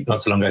a tweet not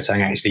so long ago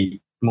saying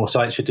actually more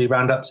sites should do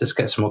roundups. Let's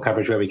get some more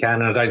coverage where we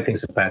can. And I don't think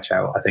it's a bad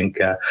shout. I think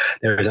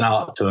there is an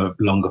art to a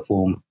longer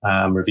form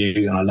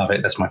review, and I love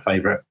it. That's my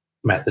favourite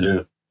method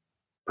of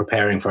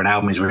preparing for an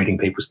album, is reading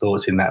people's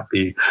thoughts in that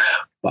view.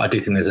 But I do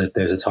think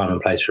there's a time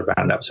and place for a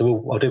roundup.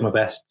 So I'll do my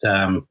best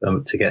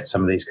to get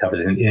some of these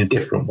covered in a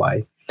different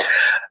way.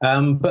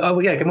 But I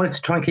wanted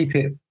to try and keep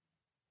it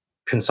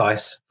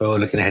concise for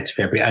looking ahead to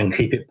February, and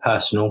keep it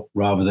personal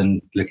rather than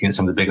looking at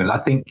some of the big ones. I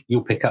think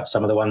you'll pick up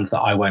some of the ones that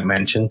I won't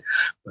mention.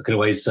 We could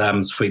always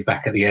sweep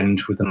back at the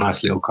end with a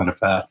nice little kind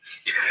of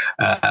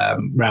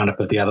roundup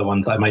of the other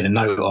ones that I made a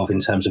note of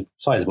in terms of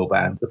sizable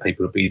bands that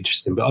people would be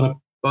interested in. But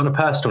on a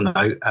personal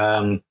note,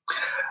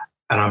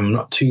 and I'm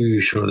not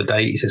too sure of the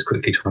date, he says,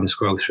 quickly trying to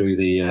scroll through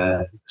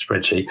the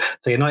spreadsheet.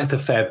 So, 9th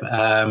of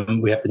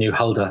Feb, we have the new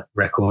Holder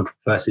record,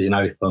 Versus in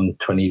Oath, on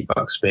 $20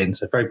 spin.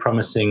 So, very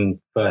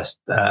promising first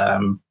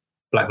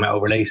black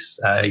metal release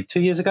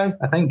 2 years ago,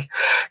 I think.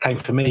 Came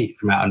for me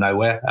from out of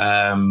nowhere.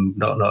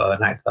 Not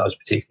an act that I was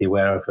particularly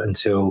aware of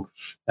until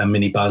a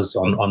mini buzz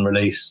on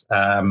release.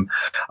 I've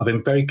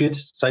been very good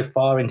so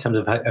far in terms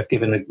of I've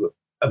given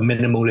a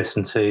minimal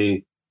listen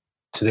to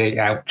the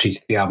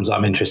albums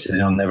I'm interested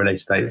in on their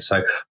release date.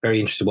 So very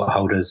interested what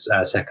Holder's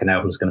second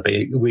album is going to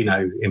be. We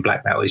know in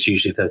black metal it's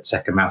usually the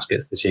second mouse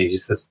gets the cheese.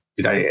 It's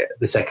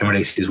the second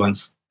release is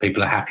once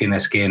people are happy in their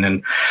skin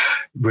and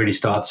really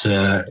start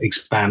to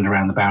expand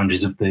around the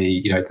boundaries of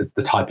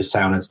the type of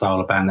sound and style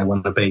of band they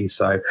want to be.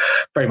 So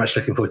very much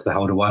looking forward to the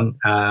Holder one.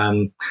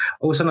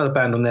 Also another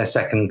band on their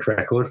second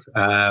record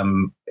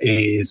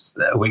is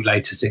a week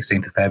later,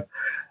 16th of Feb.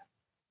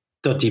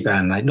 Dodgy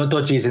band name. Not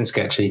dodgy as in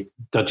sketchy.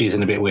 Dodgy as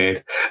in a bit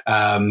weird.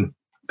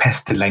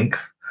 Pestilength.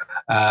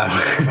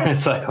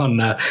 So on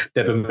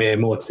Debomir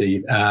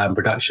Morty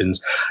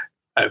Productions.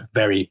 A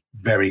very,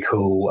 very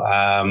cool,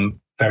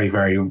 very,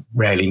 very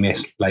rarely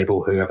missed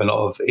label who have a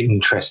lot of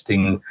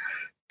interesting,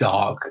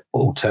 dark,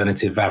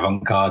 alternative,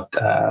 avant-garde,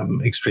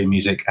 extreme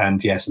music.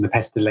 And yeah, so the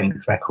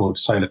Pestilength record,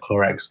 Solar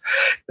Chlorex,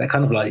 that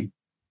kind of like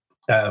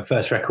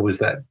first record was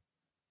that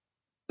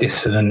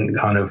dissonant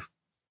kind of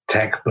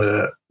tech,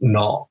 but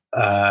not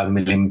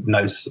million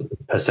notes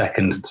per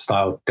second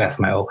style death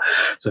metal.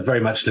 So very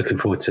much looking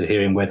forward to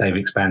hearing where they've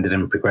expanded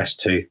and progressed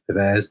to for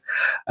theirs.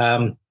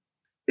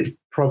 It's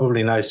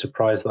probably no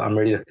surprise that I'm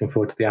really looking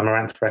forward to the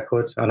Amaranth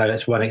record. I know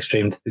that's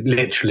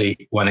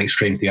literally one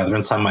extreme to the other,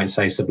 and some might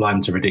say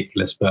sublime to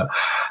ridiculous, but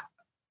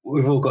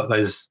we've all got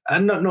those,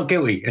 and not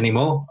guilty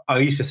anymore. I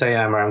used to say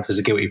Amaranth was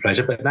a guilty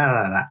pleasure, but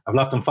no. I've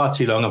loved them far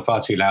too long and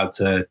far too loud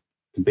to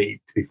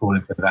be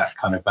falling for that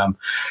kind of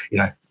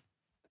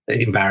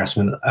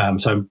embarrassment.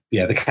 So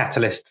yeah, the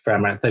catalyst for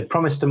Amaranth. They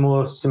promised a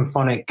more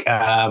symphonic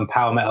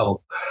power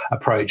metal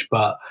approach,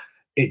 but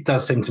it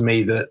does seem to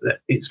me that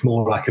it's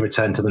more like a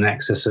return to the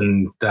Nexus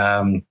and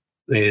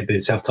the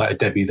self-titled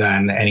debut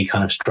than any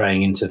kind of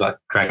straying into like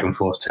Dragon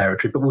Force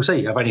territory. But we'll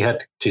see. I've only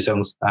heard 2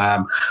 songs,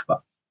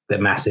 but they're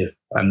massive,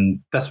 and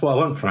that's what I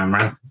want from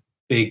Amaranth.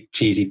 Big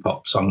cheesy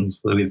pop songs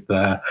with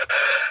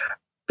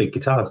big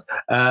guitars.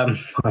 I'm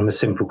a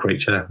simple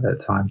creature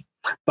at times,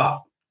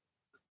 but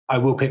I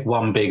will pick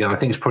one big, and I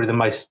think it's probably the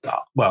most,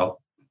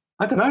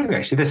 I don't know,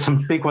 actually. There's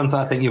some big ones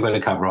that I think you're going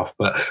to cover off,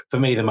 but for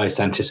me, the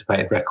most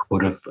anticipated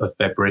record of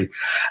February.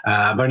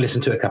 I've only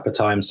listened to it a couple of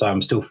times, so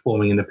I'm still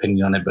forming an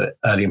opinion on it, but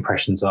early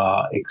impressions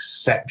are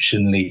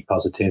exceptionally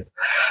positive.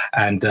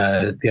 And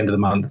at the end of the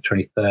month,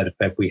 23rd of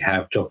February, we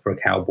have Job for a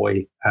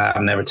Cowboy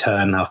and their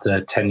return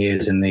after 10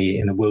 years in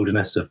the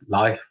wilderness of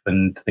life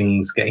and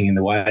things getting in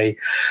the way,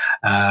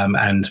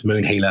 and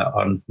Moon Healer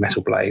on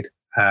Metal Blade.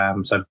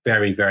 So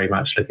very, very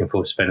much looking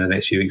forward to spending the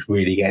next few weeks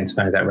really getting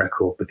to know that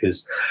record,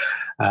 because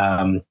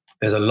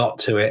there's a lot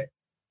to it,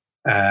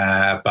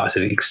 but it's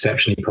an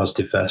exceptionally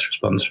positive first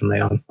response from me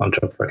on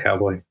Job for a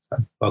Cowboy.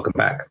 So welcome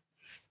back.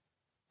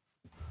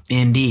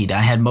 Indeed.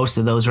 I had most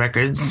of those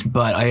records,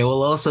 but I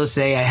will also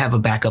say I have a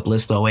backup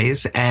list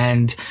always.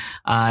 And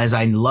as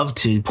I love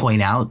to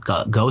point out,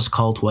 Ghost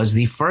Cult was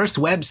the first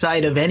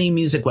website of any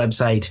music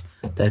website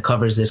that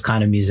covers this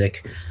kind of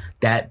music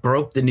that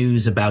broke the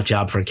news about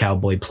Job for a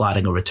Cowboy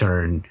plotting a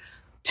return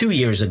 2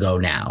 years ago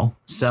now.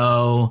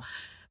 So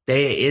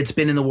it's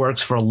been in the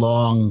works for a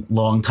long,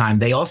 long time.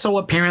 They also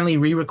apparently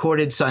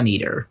re-recorded Sun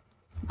Eater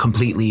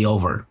completely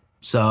over.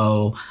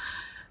 So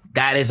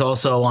that is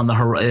also on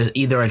the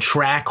either a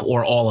track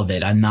or all of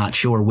it. I'm not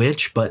sure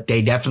which, but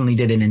they definitely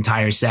did an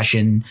entire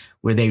session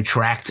where they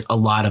tracked a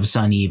lot of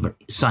Sun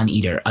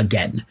Eater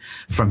again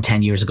from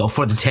 10 years ago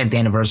for the 10th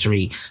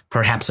anniversary.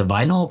 Perhaps a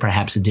vinyl,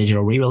 perhaps a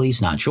digital re-release,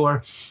 not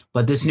sure.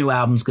 But this new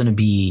album's going to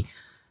be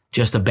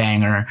just a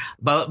banger.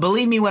 But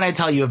believe me when I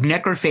tell you, if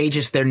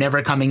Necrophagist, they're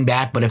never coming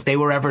back. But if they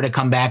were ever to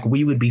come back,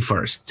 we would be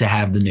first to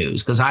have the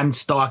news, because I'm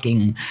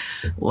stalking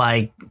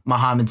like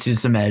Mohammed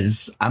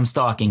Susamez. I'm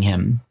stalking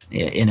him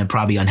in a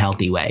probably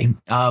unhealthy way.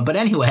 But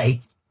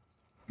anyway,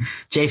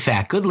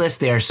 JFAC, good list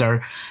there,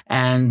 sir.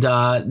 And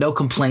no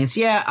complaints.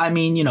 Yeah, I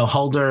mean,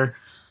 Holder,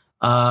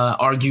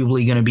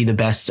 arguably going to be the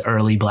best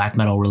early black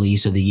metal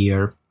release of the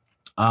year.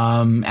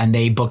 And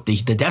they booked the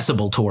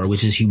Decibel Tour,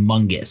 which is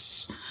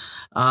humongous.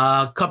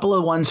 A couple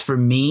of ones for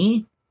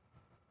me,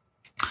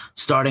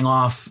 starting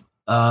off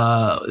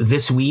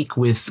this week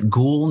with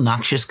Ghoul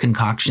Noxious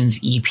Concoctions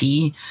EP,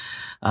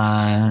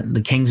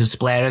 the Kings of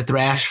Splatter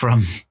Thrash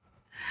from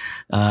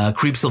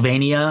Creep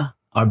Sylvania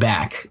are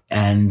back,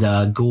 and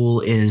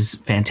Ghoul is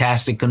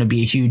fantastic. Going to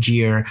be a huge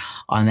year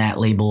on that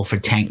label for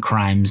Tank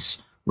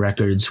Crimes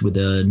Records with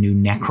a new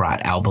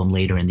Necrot album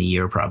later in the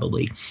year,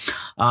 probably.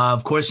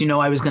 Of course,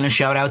 I was going to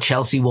shout out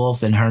Chelsea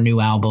Wolfe and her new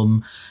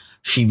album,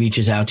 She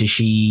Reaches Out to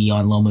She,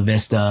 on Loma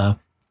Vista.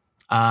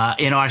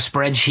 In our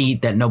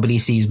spreadsheet that nobody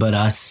sees but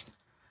us,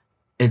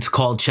 it's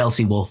called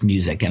Chelsea Wolfe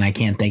Music, and I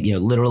can't think,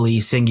 literally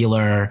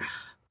singular,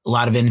 a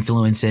lot of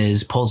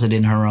influences, pulls it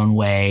in her own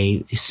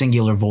way,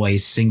 singular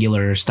voice,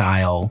 singular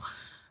style,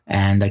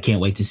 and I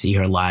can't wait to see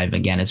her live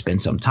again. It's been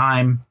some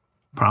time,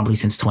 probably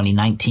since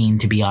 2019,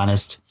 to be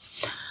honest.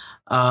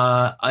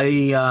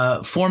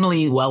 A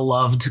formerly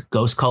well-loved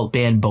ghost cult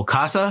band,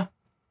 Bokassa,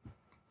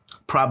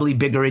 probably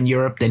bigger in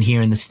Europe than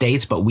here in the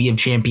States, but we have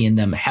championed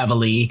them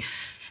heavily.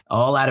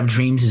 All Out of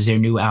Dreams is their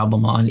new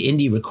album on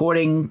indie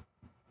recording.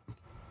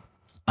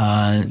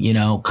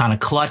 Kind of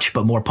clutch,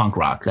 but more punk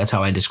rock. That's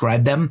how I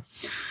describe them.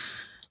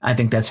 I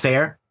think that's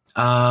fair.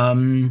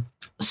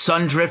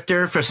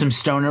 Sundrifter for some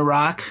stoner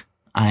rock.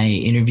 I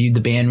interviewed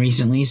the band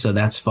recently, so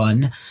that's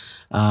fun.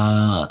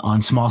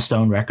 On Small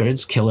Stone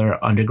Records,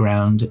 killer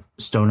underground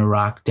stoner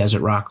rock,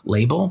 desert rock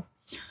label.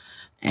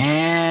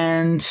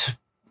 And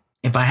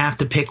if I have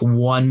to pick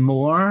one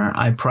more,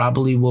 I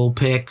probably will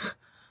pick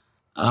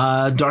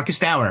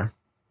Darkest Hour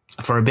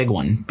for a big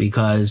one,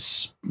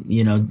 because,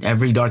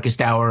 every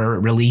Darkest Hour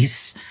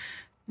release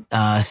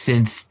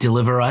since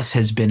Deliver Us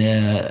has been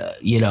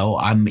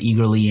I'm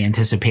eagerly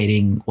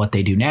anticipating what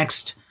they do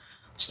next.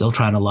 Still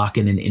trying to lock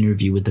in an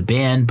interview with the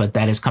band, but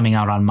that is coming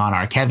out on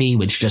Monarch Heavy,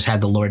 which just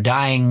had The Lord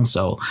Dying.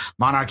 So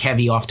Monarch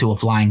Heavy off to a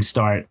flying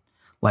start,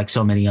 like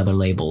so many other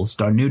labels.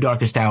 Our new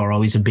Darkest Hour,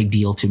 always a big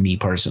deal to me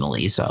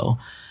personally. So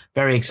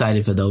very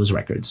excited for those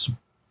records.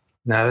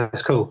 No,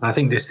 that's cool. I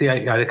think just I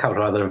had a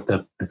couple of other of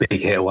the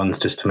big hitter ones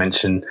just to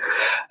mention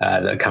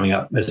that are coming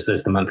up as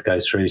the month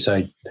goes through.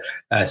 So,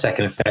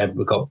 2nd of Feb,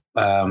 we've got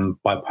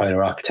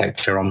Bipolar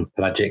Architecture on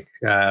Pelagic,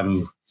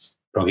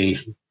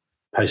 proggy,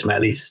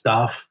 post-metal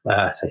staff.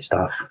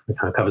 Staff, it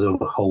kind of covers a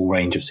whole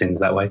range of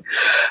sins that way.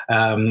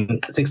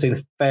 16th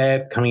of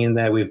Feb, coming in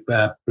there with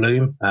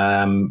Bloom,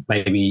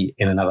 maybe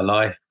in Another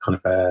Life, kind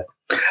of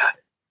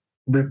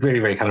really,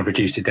 really kind of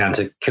reduced it down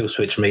to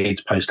Killswitch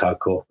meets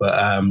post-hardcore, but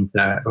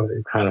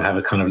kind of have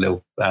a kind of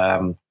little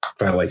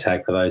throwaway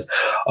tag for those.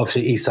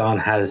 Obviously, Isan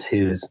has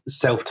his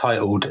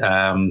self-titled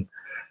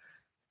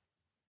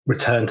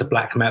return to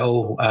black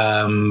metal,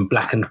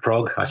 blackened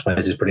prog, I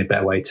suppose is probably a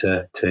better way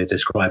to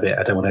describe it.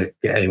 I don't want to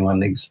get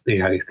anyone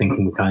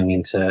thinking we're going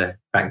into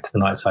back to the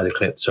Nightside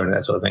Eclipse or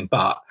that sort of thing,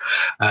 but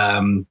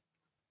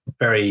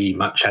very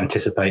much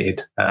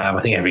anticipated.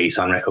 I think every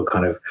Isan record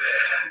kind of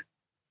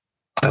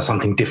does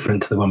something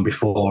different to the one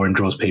before and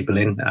draws people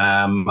in.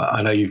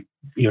 I know you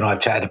and I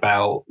have chatted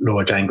about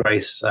Laura Jane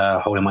Grace,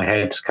 Hole in My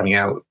Head, coming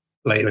out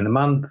later in the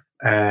month,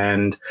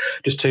 and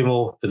just 2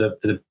 more for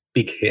the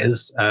big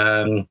hitters.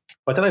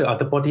 I don't know, are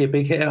The Body a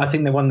big hitter? I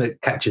think they're one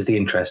that catches the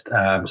interest.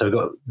 So we've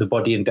got The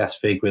Body and Das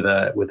Fig with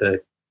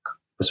a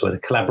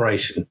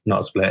collaboration,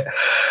 not a split,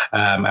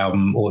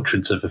 album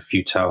Orchards of a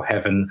Futile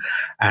Heaven.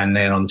 And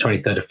then on the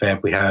 23rd of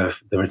Feb, we have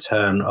the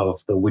return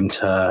of the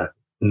winter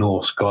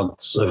Norse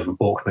gods of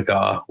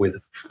Borknagar with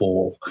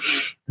Fall.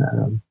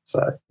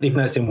 So even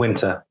though it's in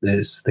winter,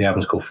 the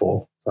album's called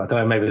Fall. So I don't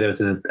know, maybe there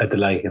was a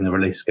delay in the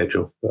release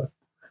schedule. But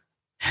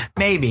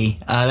maybe.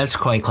 That's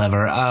quite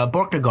clever.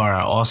 Borknagar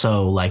are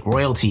also like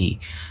royalty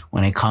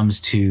when it comes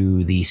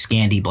to the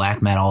Scandi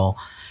black metal.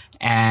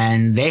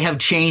 And they have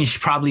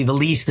changed probably the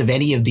least of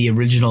any of the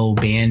original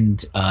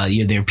band,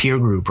 their peer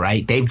group,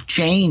 right? They've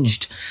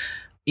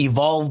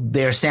evolved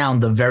their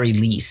sound the very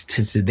least.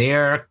 So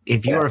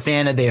if you're a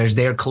fan of theirs,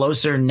 they're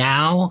closer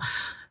now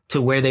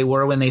to where they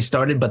were when they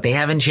started, but they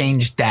haven't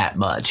changed that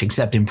much,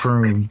 except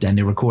improved, and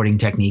their recording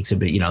techniques a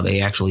bit.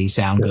 They actually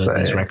sound good,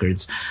 these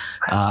records.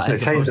 They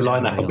changed the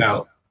lineup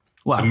about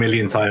a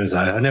million times though.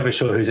 I'm never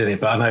sure who's in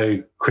it, but I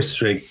know Chris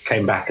Rigg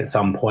came back at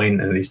some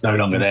point and he's no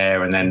longer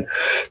there, and then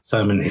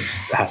Simon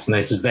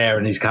Hassanes is there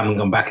and he's come and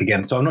gone back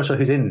again. So I'm not sure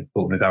who's in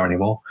Borknagar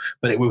anymore,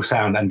 but it will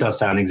sound and does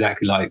sound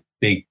exactly like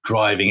big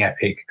driving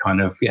epic kind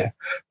of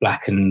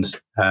blackened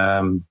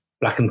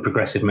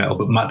progressive metal,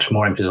 but much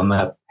more emphasis on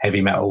the heavy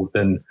metal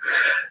than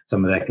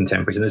some of their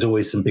contemporaries. And there's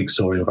always some big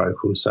soaring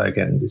vocals. So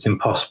again, it's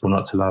impossible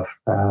not to love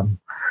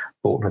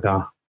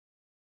Borknagar.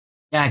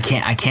 Yeah,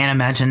 I can't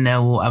imagine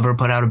they'll ever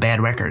put out a bad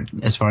record.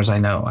 As far as I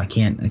know, I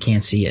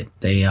can't see it.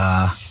 They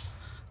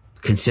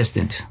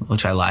consistent,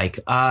 which I like.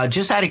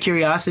 Just out of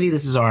curiosity,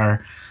 this is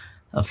our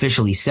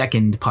officially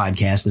 2nd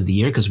podcast of the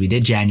year because we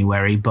did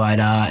January, but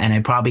and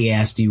I probably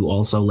asked you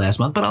also last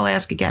month, but I'll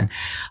ask again.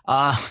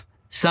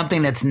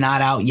 Something that's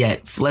not out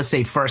yet. Let's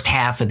say first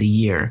half of the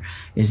year.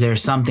 Is there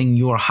something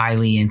you're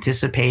highly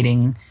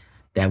anticipating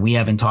that we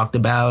haven't talked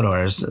about,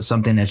 or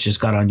something that's just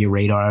got on your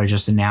radar or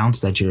just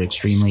announced that you're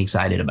extremely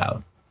excited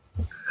about?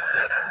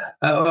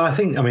 I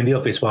mean, the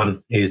obvious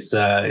one is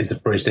the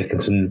Bruce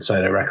Dickinson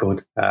solo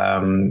record.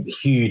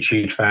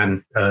 Huge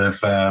fan of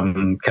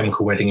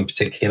Chemical Wedding in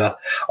particular.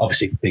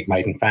 Obviously, big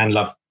Maiden fan.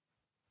 Love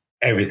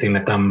everything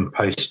they've done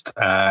post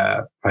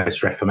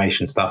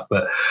Reformation stuff,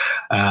 but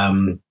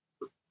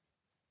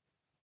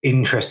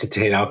interested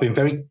to hear. I've been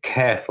very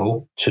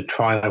careful to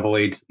try and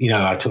avoid,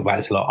 I talk about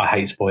this a lot, I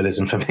hate spoilers,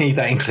 and for me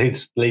that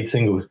includes lead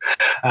singles,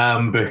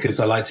 because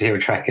I like to hear a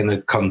track in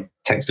the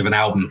context of an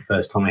album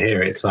first time I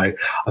hear it. So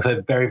I've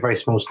heard very, very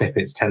small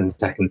snippets, 10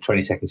 seconds,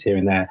 20 seconds here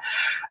and there,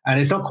 and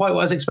it's not quite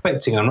what I was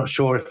expecting. I'm not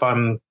sure if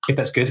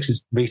that's good, because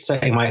it's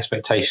resetting my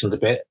expectations a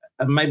bit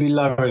and maybe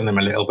lowering them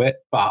a little bit,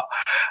 but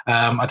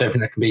I don't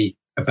think that can be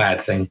a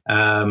bad thing.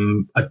 I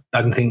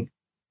don't think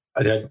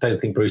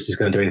Bruce is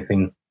going to do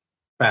anything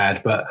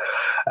bad, but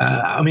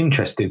I'm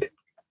interested.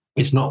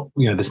 It's not,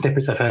 the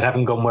snippets I've heard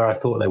haven't gone where I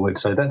thought they would,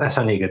 so that's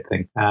only a good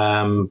thing.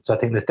 So I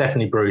think there's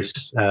definitely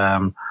Bruce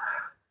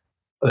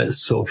that's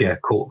sort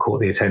of caught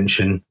the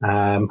attention.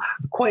 I'm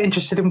quite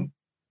interested in,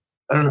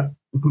 I don't know,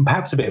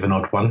 perhaps a bit of an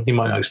odd one. You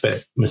might not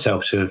expect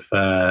myself to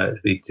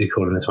be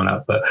calling this one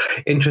up, but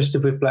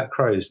interested with Black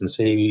Crows and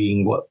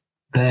seeing what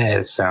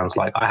theirs sounds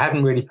like. I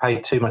haven't really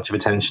paid too much of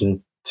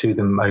attention to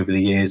them over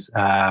the years.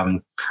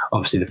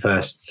 Obviously the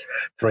first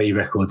 3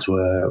 records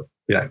were,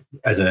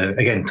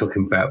 again,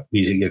 talking about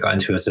music you got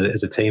into as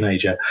a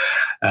teenager.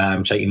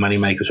 Shaking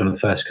Moneymaker was one of the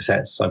first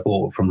cassettes I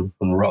bought from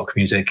rock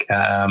music.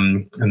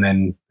 But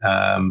then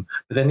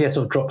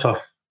sort of dropped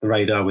off the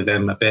radar with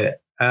them a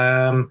bit.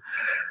 So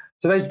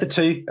those are the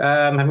 2.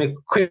 Having a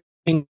quick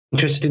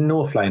interested in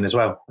Northlane as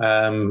well.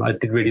 I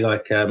did really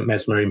like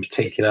Mesmer in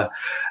particular.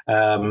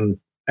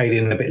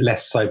 Alien a bit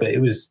less so, but it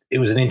was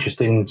an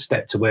interesting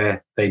step to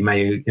where they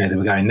were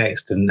going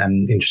next,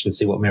 and interesting to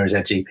see what Mirror's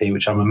Edge EP,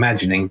 which I'm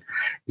imagining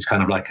is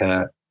kind of like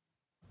a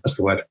what's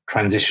the word,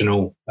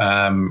 transitional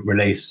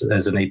release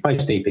as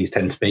most EPs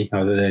tend to be,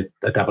 either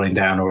a doubling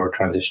down or a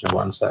transitional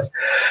one. So,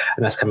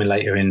 and that's coming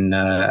later in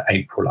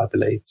April, I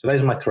believe. So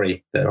those are my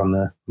three that are on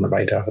the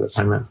radar at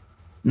the moment.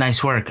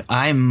 Nice work.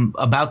 I'm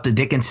about the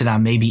Dickinson.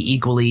 I'm maybe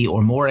equally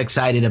or more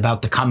excited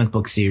about the comic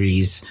book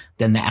series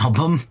than the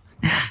album.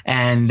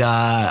 And,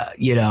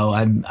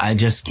 I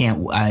just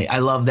can't, I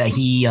love that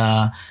he,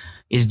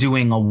 is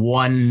doing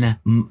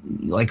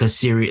a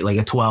series, like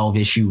a 12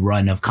 issue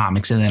run of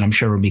comics. And then I'm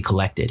sure it'll be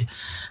collected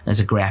as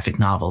a graphic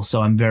novel.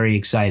 So I'm very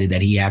excited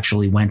that he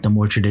actually went the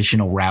more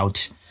traditional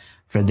route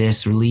for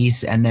this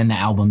release, and then the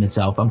album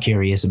itself. I'm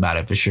curious about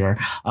it for sure.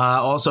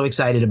 Also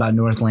excited about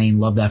North Lane.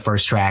 Love that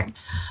first track.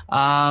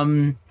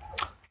 Obviously,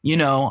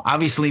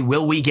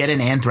 will we get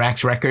an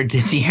Anthrax record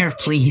this year?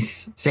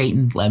 Please,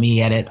 Satan, let me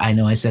get it. I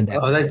know I said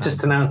that. Oh, they've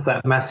just announced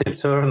that massive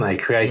tour, and they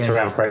Creator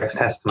Anthrax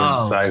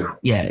Testament.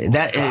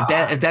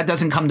 If that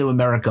doesn't come to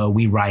America,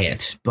 we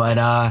riot. But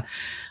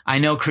I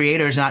know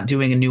Creator's not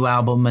doing a new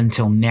album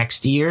until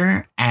next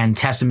year, and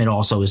Testament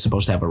also is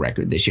supposed to have a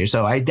record this year.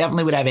 So I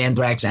definitely would have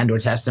Anthrax and or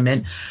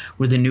Testament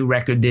with a new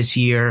record this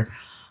year.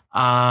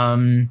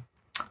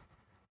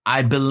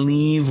 I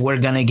believe we're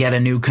going to get a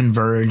new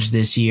Converge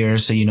this year.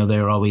 So,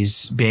 they're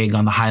always big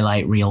on the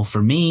highlight reel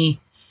for me.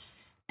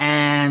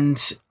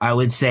 And I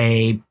would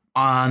say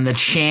on the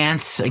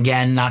chance,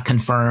 again, not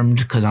confirmed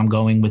because I'm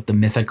going with the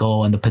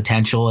mythical and the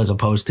potential as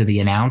opposed to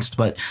the announced.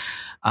 But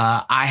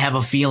I have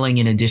a feeling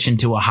in addition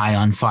to a High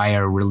on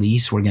Fire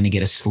release, we're going to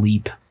get a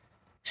Sleep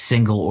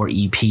single or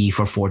EP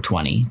for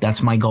 420.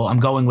 That's my goal. I'm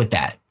going with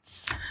that.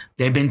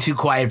 They've been too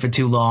quiet for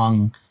too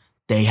long.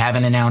 They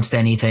haven't announced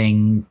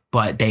anything,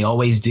 but they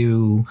always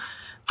do.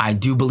 I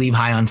do believe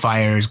High on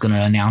Fire is going to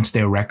announce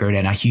their record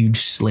and a huge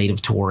slate of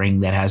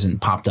touring that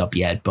hasn't popped up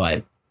yet.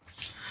 But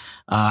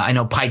I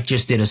know Pike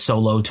just did a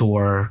solo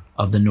tour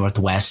of the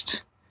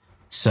Northwest.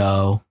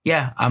 So,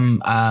 yeah,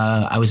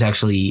 I was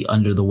actually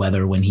under the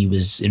weather when he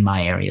was in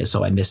my area,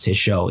 so I missed his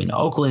show in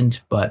Oakland.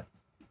 But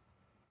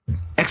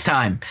next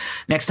time,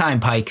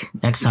 Pike,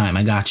 next time,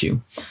 I got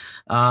you.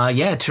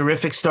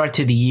 Terrific start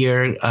to the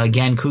year.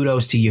 Again,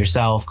 kudos to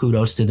yourself.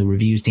 Kudos to the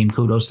reviews team.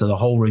 Kudos to the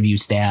whole review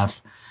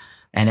staff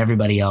and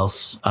everybody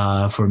else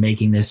for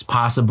making this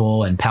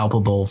possible and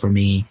palpable for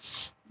me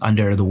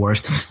under the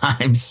worst of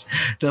times,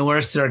 the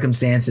worst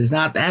circumstances.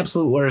 Not the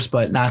absolute worst,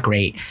 but not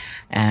great.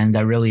 And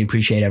I really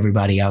appreciate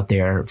everybody out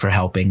there for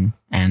helping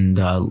and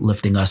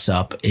lifting us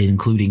up,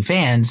 including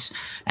fans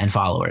and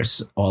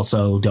followers.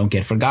 Also, don't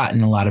get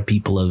forgotten. A lot of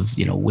people have,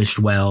 wished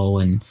well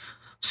and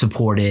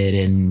supported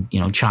and,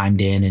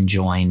 chimed in and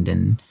joined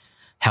and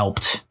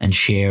helped and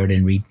shared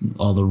and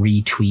all the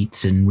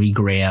retweets and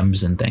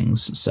regrams and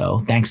things.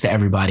 So thanks to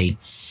everybody.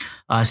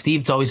 Steev,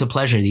 it's always a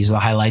pleasure. These are the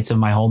highlights of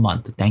my whole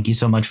month. Thank you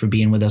so much for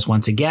being with us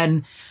once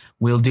again.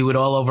 We'll do it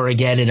all over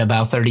again in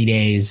about 30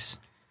 days.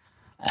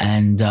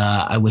 And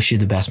I wish you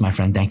the best, my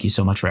friend. Thank you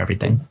so much for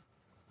everything.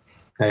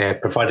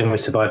 Providing we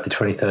survive the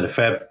 23rd of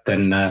Feb,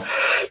 then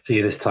see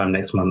you this time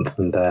next month.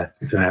 And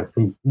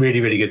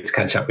really, really good to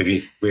catch up with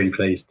you. Really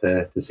pleased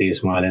to see you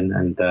smiling.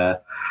 And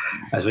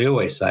as we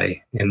always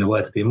say, in the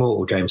words of the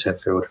immortal James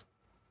Hetfield,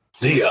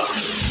 see ya.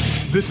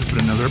 This has been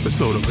another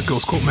episode of the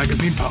Ghost Cult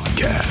Magazine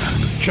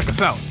podcast. Check us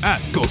out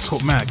at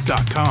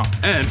ghostcultmag.com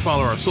and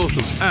follow our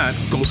socials at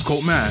Ghost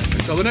Cult Mag.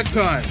 Until the next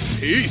time,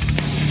 peace.